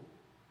guess who?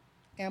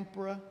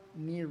 Emperor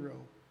Nero.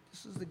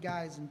 This is the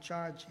guys in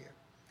charge here.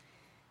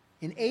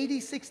 In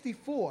AD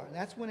 64,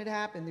 that's when it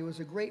happened. There was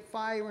a great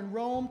fire in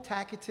Rome.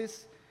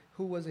 Tacitus,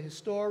 who was a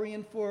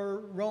historian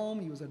for Rome,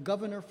 he was a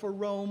governor for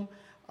Rome.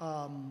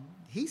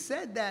 He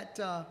said that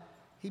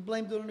he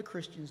blamed it on the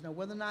Christians. Now,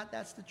 whether or not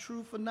that's the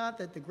truth or not,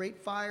 that the great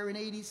fire in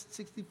AD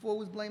 64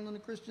 was blamed on the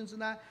Christians or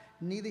not,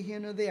 neither here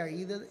nor there.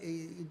 Either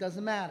it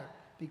doesn't matter,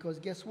 because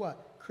guess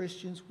what?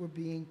 Christians were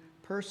being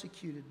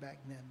persecuted back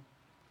then.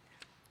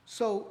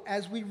 So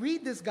as we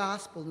read this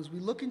gospel, as we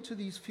look into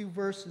these few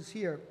verses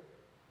here,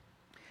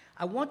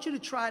 I want you to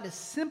try to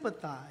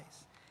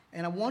sympathize,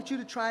 and I want you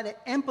to try to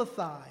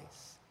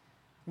empathize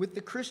with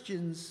the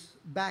Christians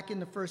back in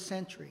the first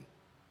century.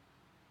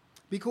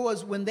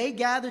 Because when they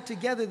gathered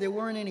together, there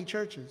weren't any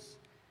churches,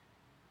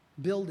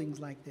 buildings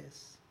like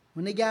this.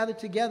 When they gathered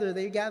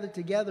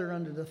together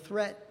under the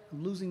threat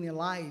of losing their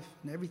life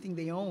and everything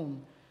they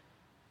owned.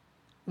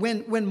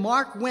 When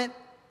Mark went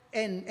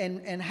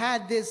and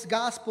had this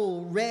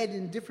gospel read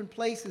in different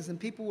places, and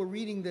people were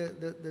reading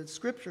the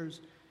scriptures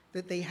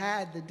that they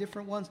had, the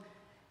different ones,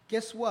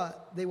 guess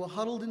what? They were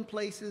huddled in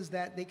places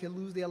that they could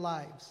lose their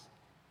lives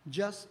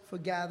just for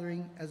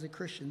gathering as a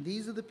Christian.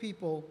 These are the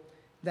people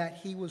that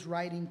he was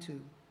writing to.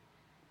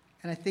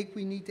 And I think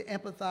we need to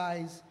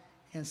empathize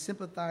and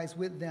sympathize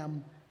with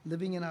them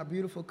living in our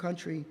beautiful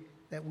country,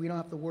 that we don't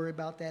have to worry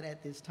about that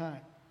at this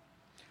time.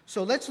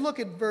 So let's look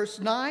at verse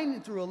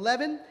 9 through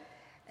 11.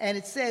 And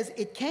it says,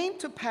 it came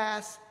to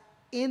pass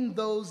in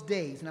those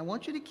days. And I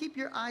want you to keep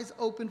your eyes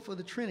open for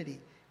the Trinity.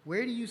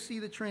 Where do you see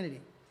the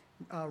Trinity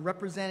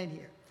represented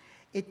here?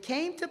 It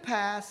came to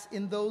pass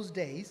in those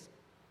days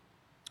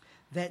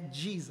that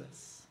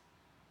Jesus,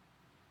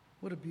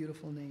 what a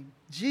beautiful name,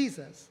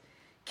 Jesus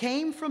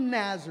came from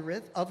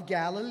Nazareth of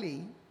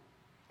Galilee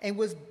and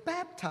was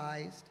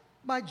baptized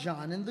by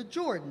John in the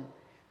Jordan.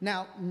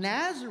 Now,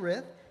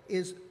 Nazareth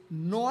is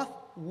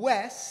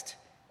northwest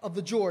of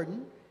the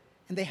Jordan,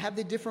 and they have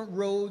the different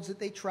roads that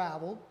they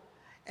travel.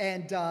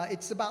 And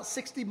it's about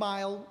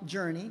 60-mile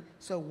journey,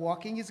 so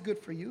walking is good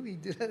for you.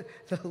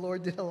 The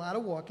Lord did a lot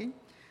of walking.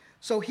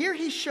 So here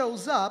he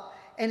shows up,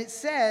 and it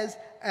says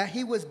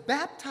he was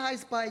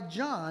baptized by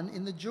John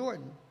in the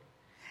Jordan.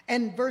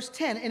 And verse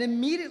 10, and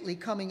immediately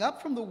coming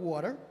up from the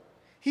water,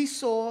 he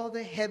saw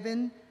the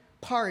heaven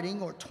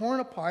parting or torn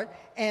apart,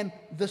 and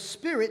the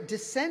Spirit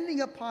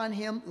descending upon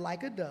him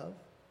like a dove.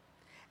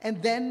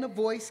 And then the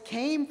voice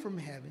came from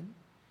heaven,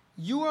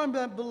 "You are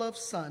my beloved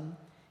Son,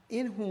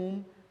 in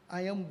whom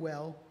I am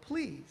well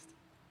pleased."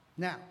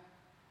 Now,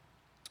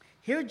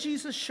 here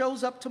Jesus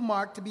shows up to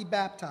Mark to be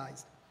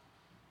baptized.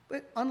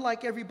 But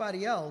unlike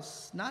everybody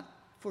else, not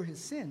for his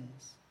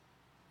sins.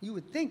 You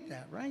would think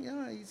that, right?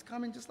 Yeah, he's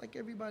coming just like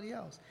everybody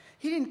else.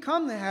 He didn't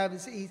come to have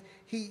his,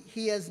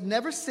 he has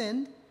never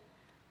sinned.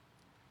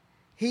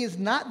 He is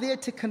not there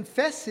to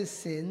confess his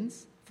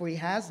sins, for he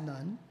has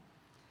none.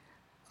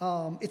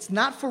 It's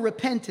not for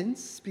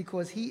repentance,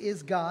 because he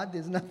is God.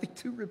 There's nothing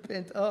to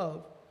repent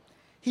of.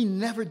 He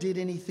never did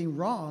anything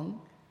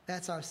wrong.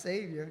 That's our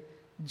Savior.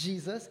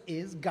 Jesus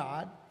is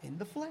God in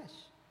the flesh,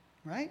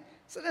 right?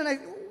 So then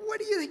what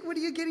are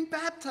you getting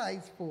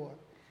baptized for,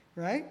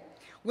 right?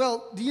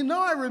 Well, do you know,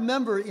 I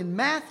remember in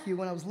Matthew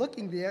when I was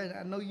looking there, and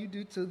I know you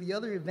do too, the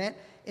other event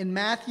in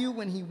Matthew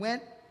when he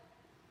went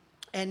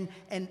and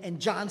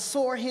John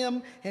saw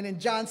him, and then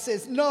John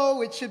says,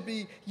 "No, it should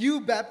be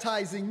you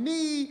baptizing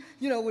me.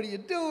 You know, what are you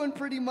doing?"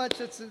 Pretty much,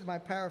 that's my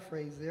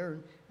paraphrase there,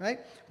 right?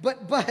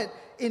 But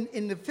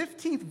in the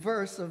 15th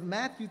verse of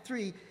Matthew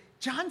 3,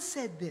 John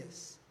said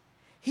this.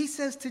 He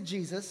says to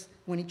Jesus,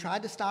 when he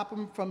tried to stop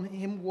him from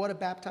him water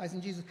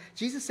baptizing Jesus,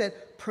 Jesus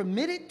said,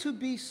 "Permit it to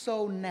be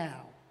so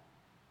now,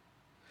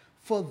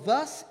 for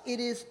thus it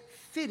is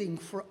fitting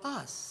for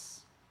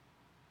us,"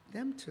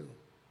 them two,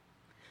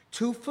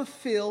 "to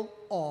fulfill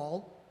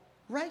all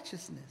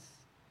righteousness."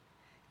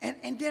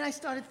 And then I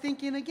started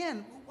thinking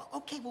again,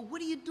 okay, well,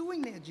 what are you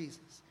doing there,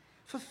 Jesus?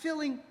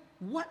 Fulfilling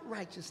What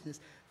righteousness?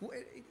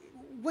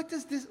 What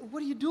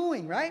are you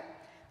doing, right?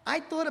 I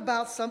thought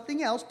about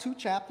something else 2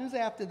 chapters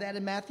after that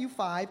in Matthew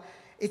 5.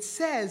 It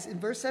says in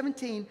verse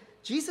 17,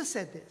 Jesus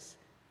said this,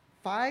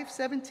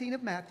 5:17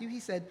 of Matthew, he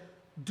said,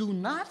 "Do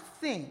not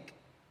think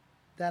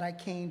that I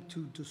came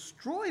to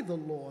destroy the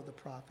law of the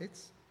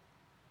prophets.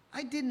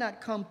 I did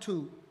not come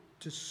to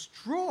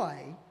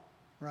destroy,"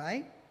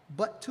 right?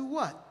 "But to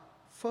what?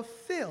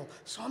 Fulfill."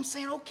 So I'm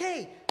saying,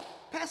 okay,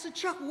 Pastor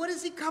Chuck, what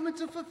is he coming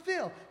to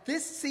fulfill?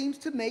 This seems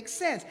to make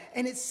sense.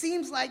 And it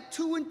seems like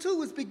 2 and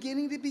 2 is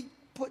beginning to be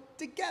put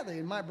together,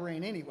 in my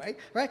brain anyway,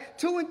 right?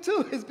 2 and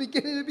 2 is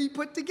beginning to be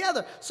put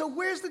together. So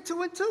where's the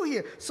 2 and 2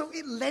 here? So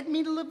it led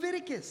me to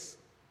Leviticus.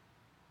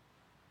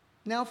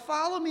 Now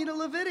follow me to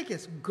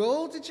Leviticus.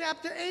 Go to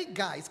chapter 8,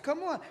 guys.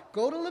 Come on.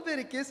 Go to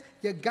Leviticus.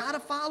 You got to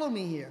follow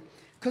me here.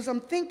 Because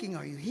I'm thinking,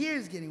 are you here?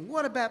 Is getting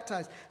water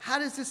baptized. How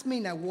does this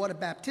mean? That water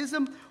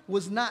baptism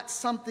was not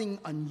something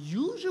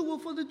unusual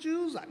for the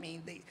Jews. I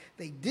mean,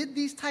 they did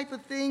these type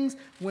of things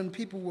when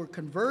people were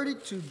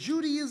converted to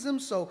Judaism.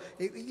 So,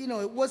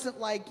 it wasn't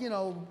like,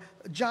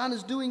 John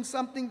is doing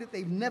something that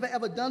they've never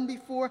ever done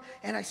before.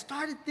 And I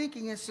started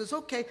thinking, and says,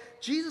 okay,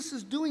 Jesus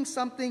is doing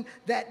something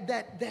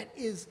that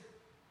is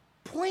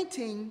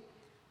pointing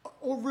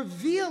or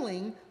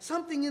revealing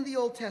something in the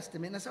Old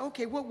Testament. And I said,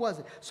 okay, what was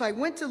it? So I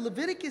went to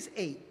Leviticus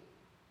 8,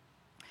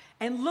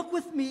 and look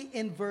with me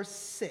in verse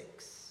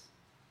 6.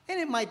 And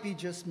it might be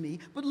just me,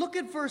 but look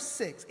at verse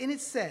 6, and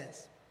it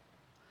says,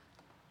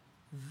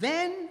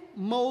 "Then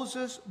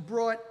Moses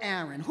brought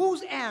Aaron."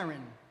 Who's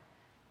Aaron?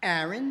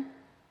 Aaron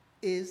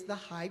is the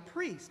high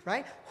priest,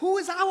 right? Who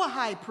is our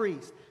high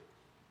priest?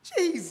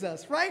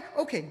 Jesus, right?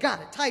 Okay,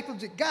 got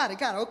it. Got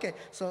it. Okay,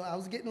 so I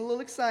was getting a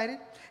little excited.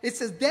 It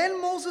says,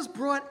 "Then Moses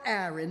brought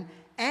Aaron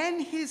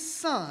and his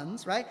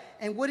sons," right?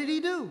 And what did he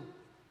do?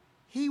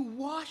 He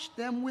washed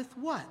them with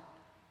what?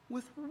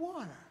 With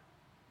water.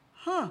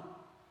 And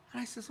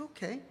I says,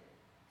 okay.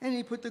 And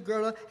he put the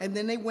girdle on, and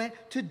then they went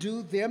to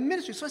do their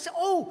ministry. So I said,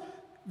 oh,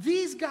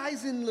 these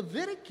guys in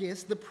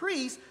Leviticus, the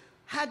priests,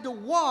 had to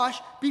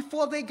wash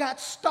before they got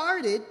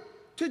started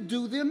to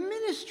do their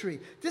ministry.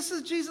 This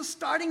is Jesus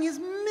starting his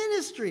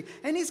ministry,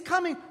 and he's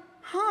coming.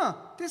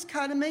 This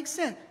kind of makes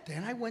sense.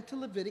 Then I went to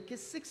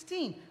Leviticus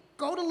 16.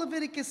 Go to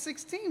Leviticus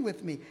 16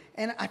 with me.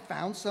 And I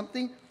found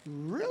something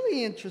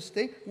really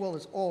interesting. Well,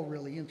 it's all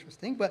really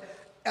interesting, but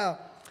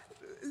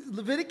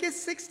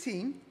Leviticus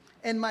 16,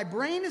 and my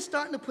brain is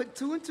starting to put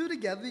 2 and 2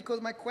 together,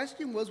 because my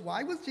question was,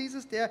 why was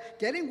Jesus there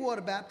getting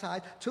water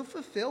baptized? To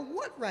fulfill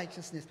what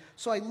righteousness?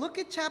 So I look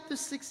at chapter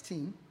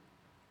 16,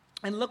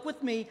 and look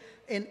with me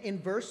in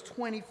verse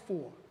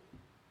 24.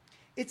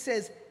 It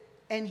says,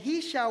 "And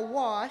he shall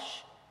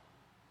wash,"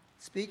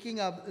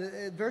 speaking of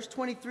verse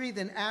 23,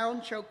 "Then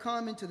Aaron shall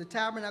come into the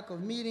tabernacle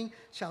of meeting,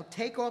 shall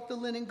take off the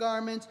linen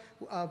garments,"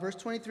 verse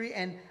 23,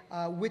 "and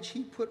which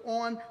he put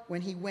on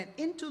when he went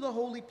into the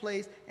holy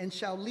place, and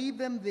shall leave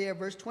them there,"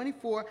 verse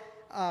 24,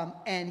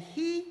 "and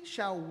he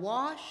shall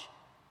wash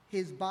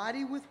his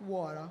body with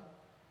water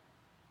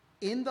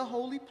in the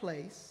holy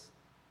place,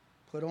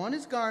 put on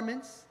his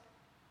garments."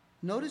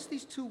 Notice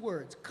these 2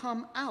 words,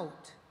 "come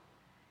out,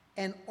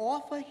 and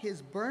offer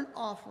his burnt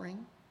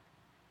offering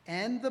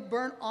and the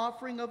burnt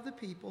offering of the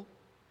people,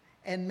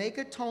 and make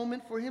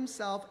atonement for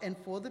himself and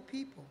for the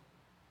people,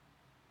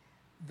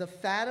 the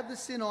fat of the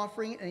sin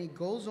offering," and he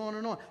goes on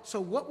and on.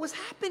 So what was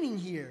happening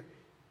here?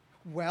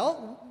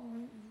 Well,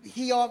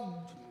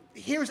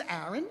 here's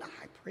Aaron, the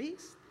high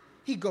priest.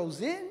 He goes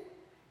in,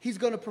 he's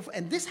going to perform,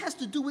 and this has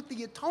to do with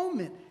the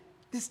atonement.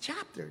 This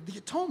chapter, the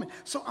atonement.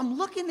 So I'm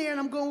looking there and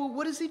I'm going, well,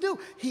 what does he do?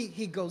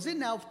 He goes in.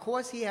 Now, of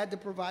course, he had to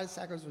provide a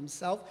sacrifice for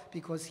himself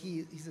because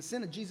he's a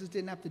sinner. Jesus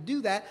didn't have to do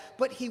that.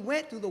 But he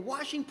went through the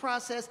washing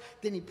process,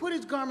 then he put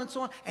his garments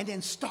on, and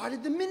then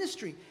started the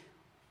ministry.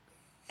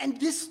 And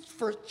this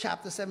first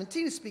chapter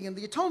 17 is speaking of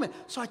the atonement.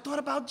 So I thought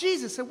about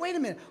Jesus. I said, wait a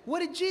minute,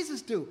 what did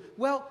Jesus do?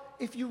 Well,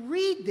 if you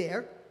read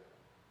there,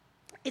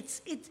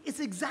 it's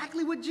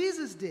exactly what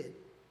Jesus did.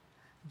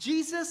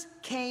 Jesus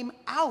came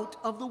out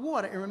of the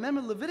water. And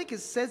remember,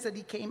 Leviticus says that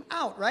he came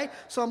out, right?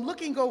 So I'm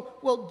looking,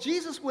 well,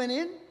 Jesus went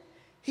in.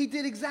 He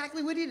did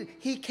exactly what he did.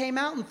 He came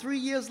out, and 3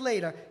 years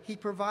later, he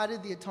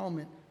provided the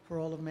atonement for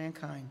all of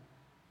mankind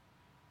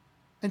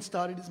and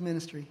started his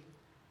ministry.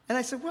 And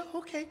I said, well,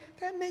 okay,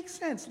 that makes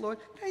sense, Lord.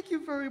 Thank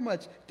you very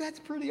much. That's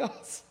pretty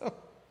awesome.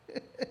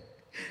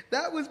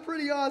 That was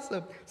pretty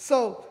awesome.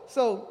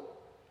 So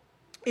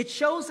it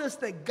shows us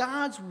that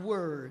God's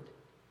word,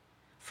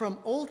 from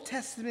Old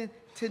Testament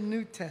to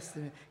New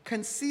Testament,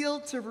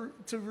 concealed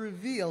to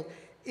reveal,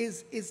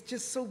 is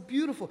just so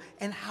beautiful.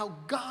 And how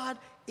God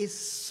is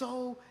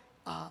so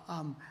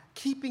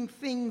keeping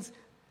things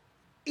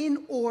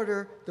in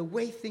order, the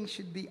way things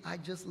should be. I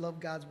just love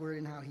God's word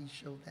and how he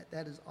showed that.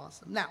 That is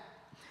awesome. Now,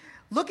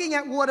 looking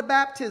at water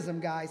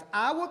baptism, guys,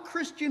 our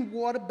Christian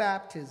water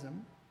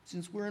baptism,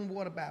 since we're in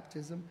water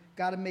baptism,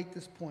 got to make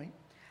this point.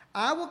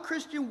 Our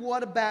Christian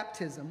water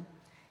baptism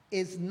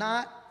is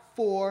not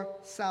for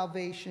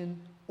salvation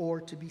or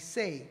to be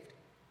saved.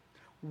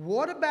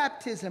 Water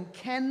baptism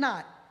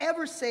cannot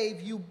ever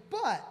save you,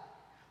 but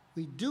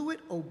we do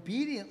it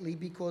obediently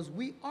because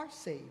we are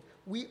saved.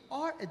 We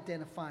are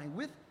identifying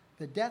with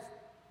the death,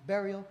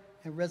 burial,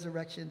 and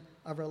resurrection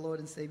of our Lord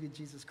and Savior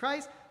Jesus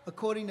Christ,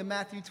 according to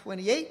Matthew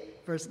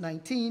 28, verse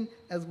 19,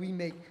 as we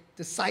make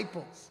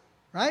disciples,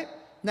 right?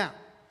 Now,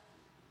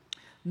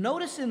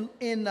 notice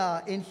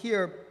in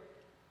here,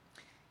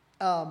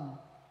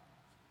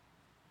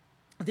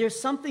 there's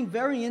something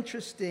very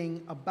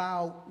interesting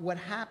about what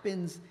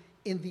happens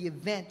in the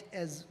event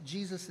as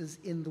Jesus is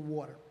in the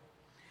water.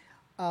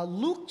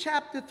 Luke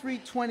chapter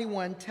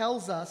 3:21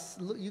 tells us,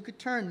 you could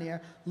turn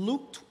there,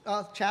 Luke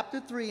chapter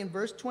 3 and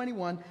verse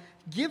 21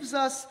 gives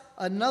us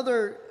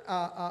another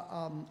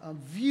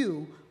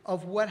view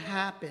of what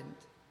happened.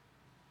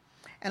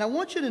 And I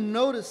want you to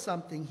notice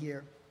something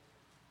here.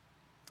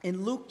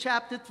 In Luke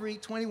chapter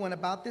 3:21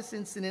 about this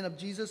incident of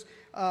Jesus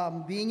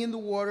being in the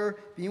water,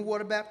 being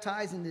water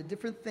baptized, and the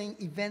different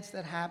events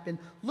that happened.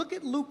 Look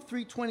at Luke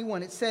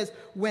 3:21. It says,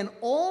 when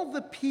all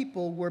the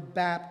people were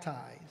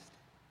baptized,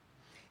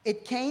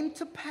 it came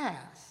to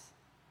pass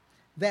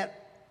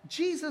that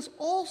Jesus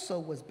also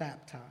was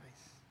baptized.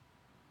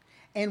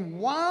 And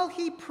while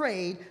he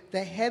prayed,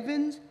 the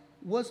heavens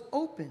was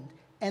opened,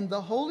 and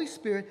the Holy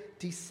Spirit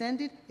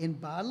descended in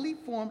bodily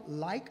form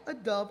like a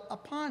dove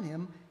upon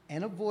him,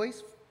 and a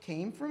voice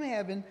came from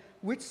heaven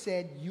which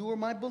said, you are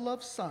my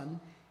beloved Son,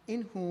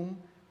 in whom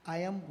I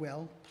am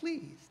well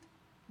pleased.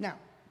 Now,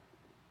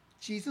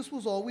 Jesus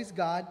was always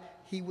God.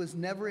 He was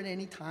never at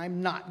any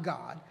time not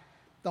God.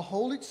 The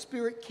Holy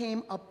Spirit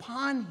came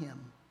upon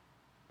him.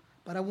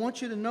 But I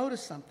want you to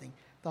notice something.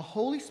 The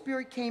Holy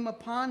Spirit came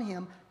upon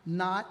him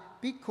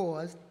not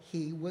because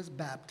he was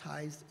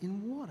baptized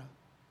in water.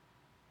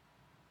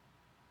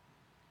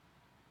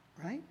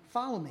 Right?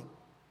 Follow me.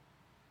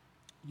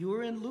 You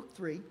are in Luke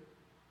 3.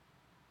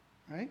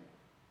 Right?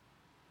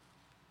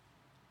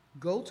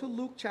 Go to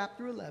Luke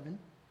chapter 11.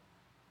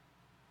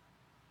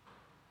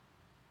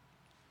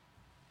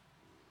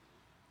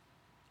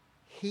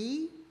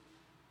 He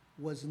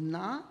was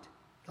not,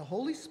 the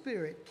Holy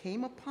Spirit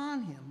came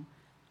upon him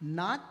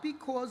not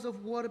because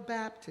of water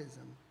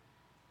baptism,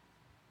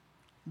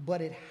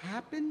 but it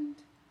happened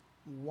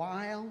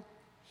while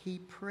he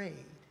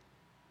prayed.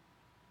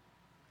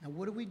 Now,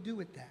 what do we do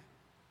with that?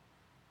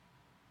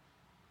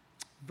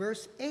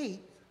 Verse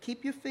 8,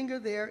 keep your finger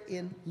there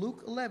in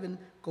Luke 11.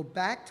 Go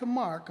back to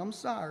Mark, I'm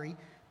sorry.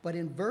 But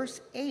in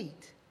verse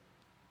 8,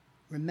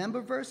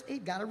 remember verse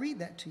 8, got to read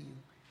that to you.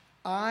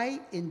 I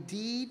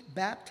indeed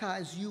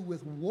baptize you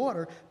with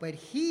water, but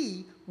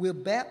he will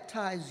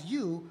baptize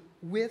you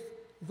with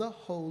the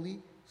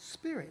Holy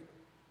Spirit.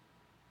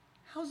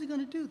 How's he going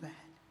to do that?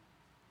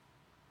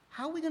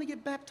 How are we going to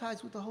get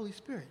baptized with the Holy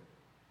Spirit?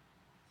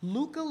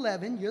 Luke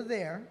 11, you're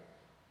there.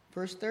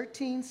 Verse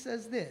 13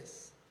 says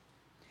this.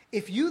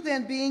 If you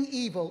then being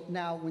evil,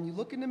 now when you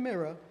look in the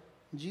mirror,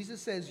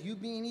 Jesus says, you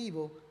being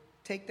evil,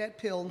 take that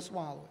pill and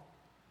swallow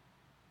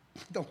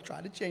it. Don't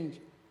try to change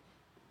it.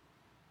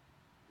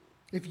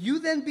 If you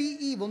then be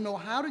evil, know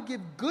how to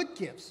give good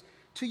gifts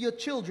to your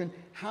children,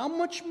 how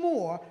much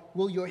more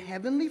will your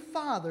heavenly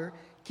Father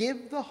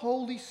give the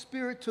Holy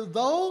Spirit to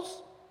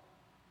those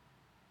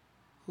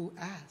who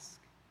ask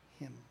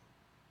him?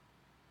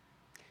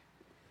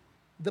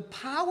 The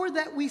power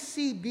that we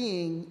see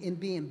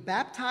being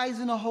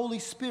baptized in the Holy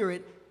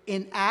Spirit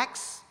in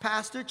Acts,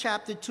 Pastor,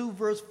 chapter 2,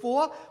 verse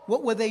 4,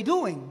 what were they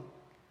doing?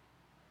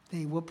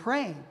 They were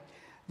praying.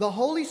 The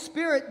Holy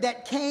Spirit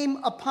that came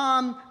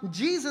upon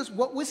Jesus,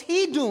 what was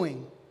he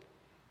doing?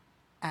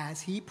 As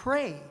he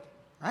prayed,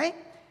 right?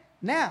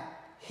 Now,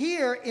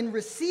 here in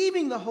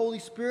receiving the Holy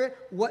Spirit,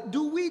 what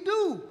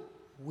do?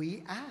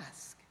 We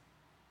ask,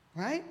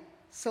 right?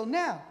 So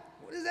now,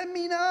 what does that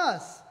mean to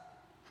us?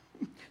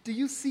 Do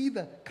you see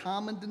the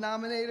common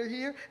denominator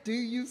here? Do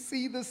you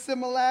see the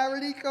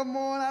similarity? Come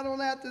on, I don't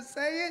have to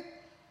say it.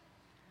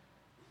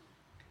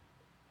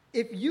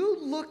 If you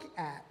look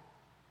at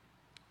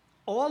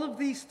all of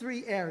these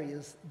three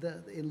areas,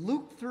 in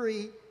Luke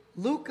 3,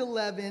 Luke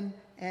 11,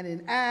 and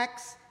in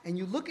Acts, and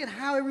you look at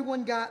how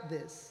everyone got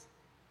this,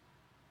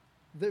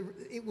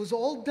 it was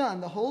all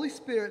done. The Holy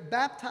Spirit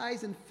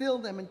baptized and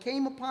filled them and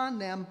came upon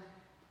them.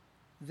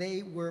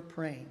 They were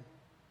praying.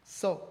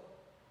 So,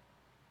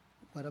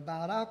 what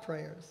about our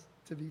prayers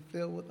to be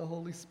filled with the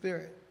Holy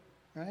Spirit,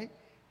 right?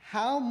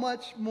 How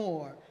much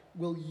more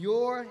will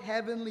your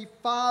heavenly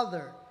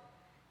Father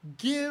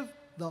give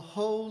the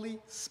Holy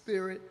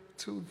Spirit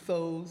to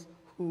those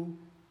who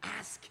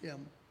ask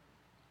him?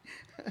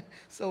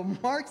 So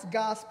Mark's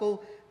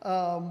gospel,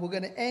 we're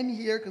going to end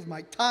here because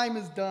my time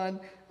is done.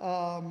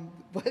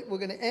 But we're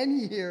going to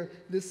end here.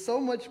 There's so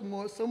much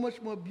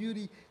more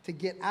beauty to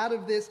get out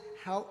of this.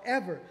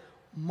 However,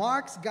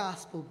 Mark's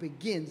gospel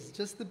begins,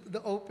 just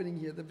the opening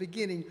here, the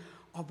beginning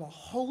of a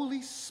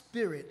Holy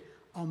Spirit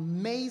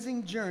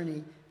amazing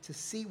journey to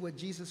see what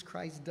Jesus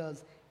Christ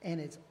does.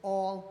 And it's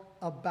all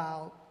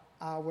about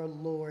our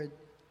Lord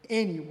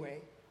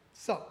anyway.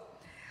 So,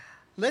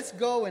 let's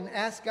go and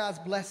ask God's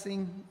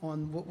blessing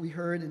on what we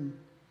heard and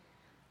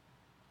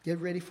get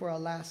ready for our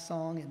last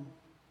song. And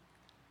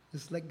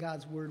Just let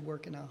God's word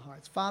work in our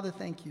hearts. Father,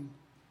 thank you.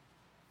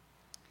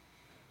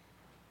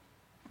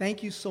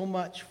 Thank you so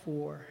much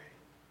for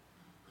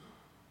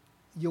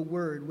your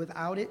word.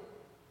 Without it,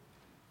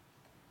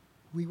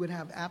 we would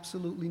have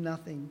absolutely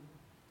nothing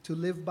to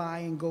live by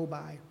and go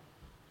by.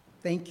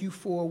 Thank you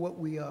for what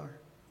we are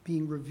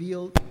being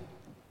revealed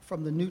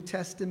from the New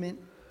Testament,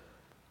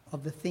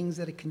 of the things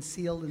that are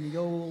concealed in the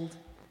Old,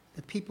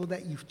 the people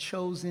that you've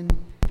chosen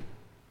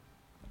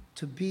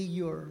to be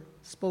your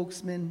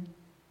spokesman,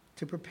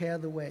 to prepare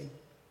the way.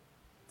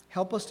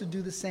 Help us to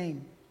do the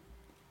same.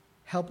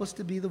 Help us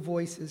to be the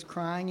voices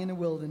crying in the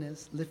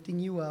wilderness, lifting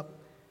you up,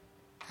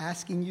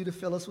 asking you to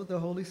fill us with the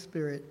Holy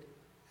Spirit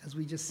as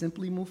we just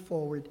simply move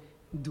forward,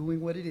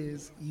 doing what it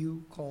is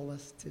you call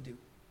us to do.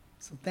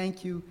 So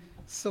thank you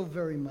so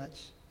very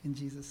much. In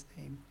Jesus'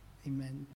 name, amen.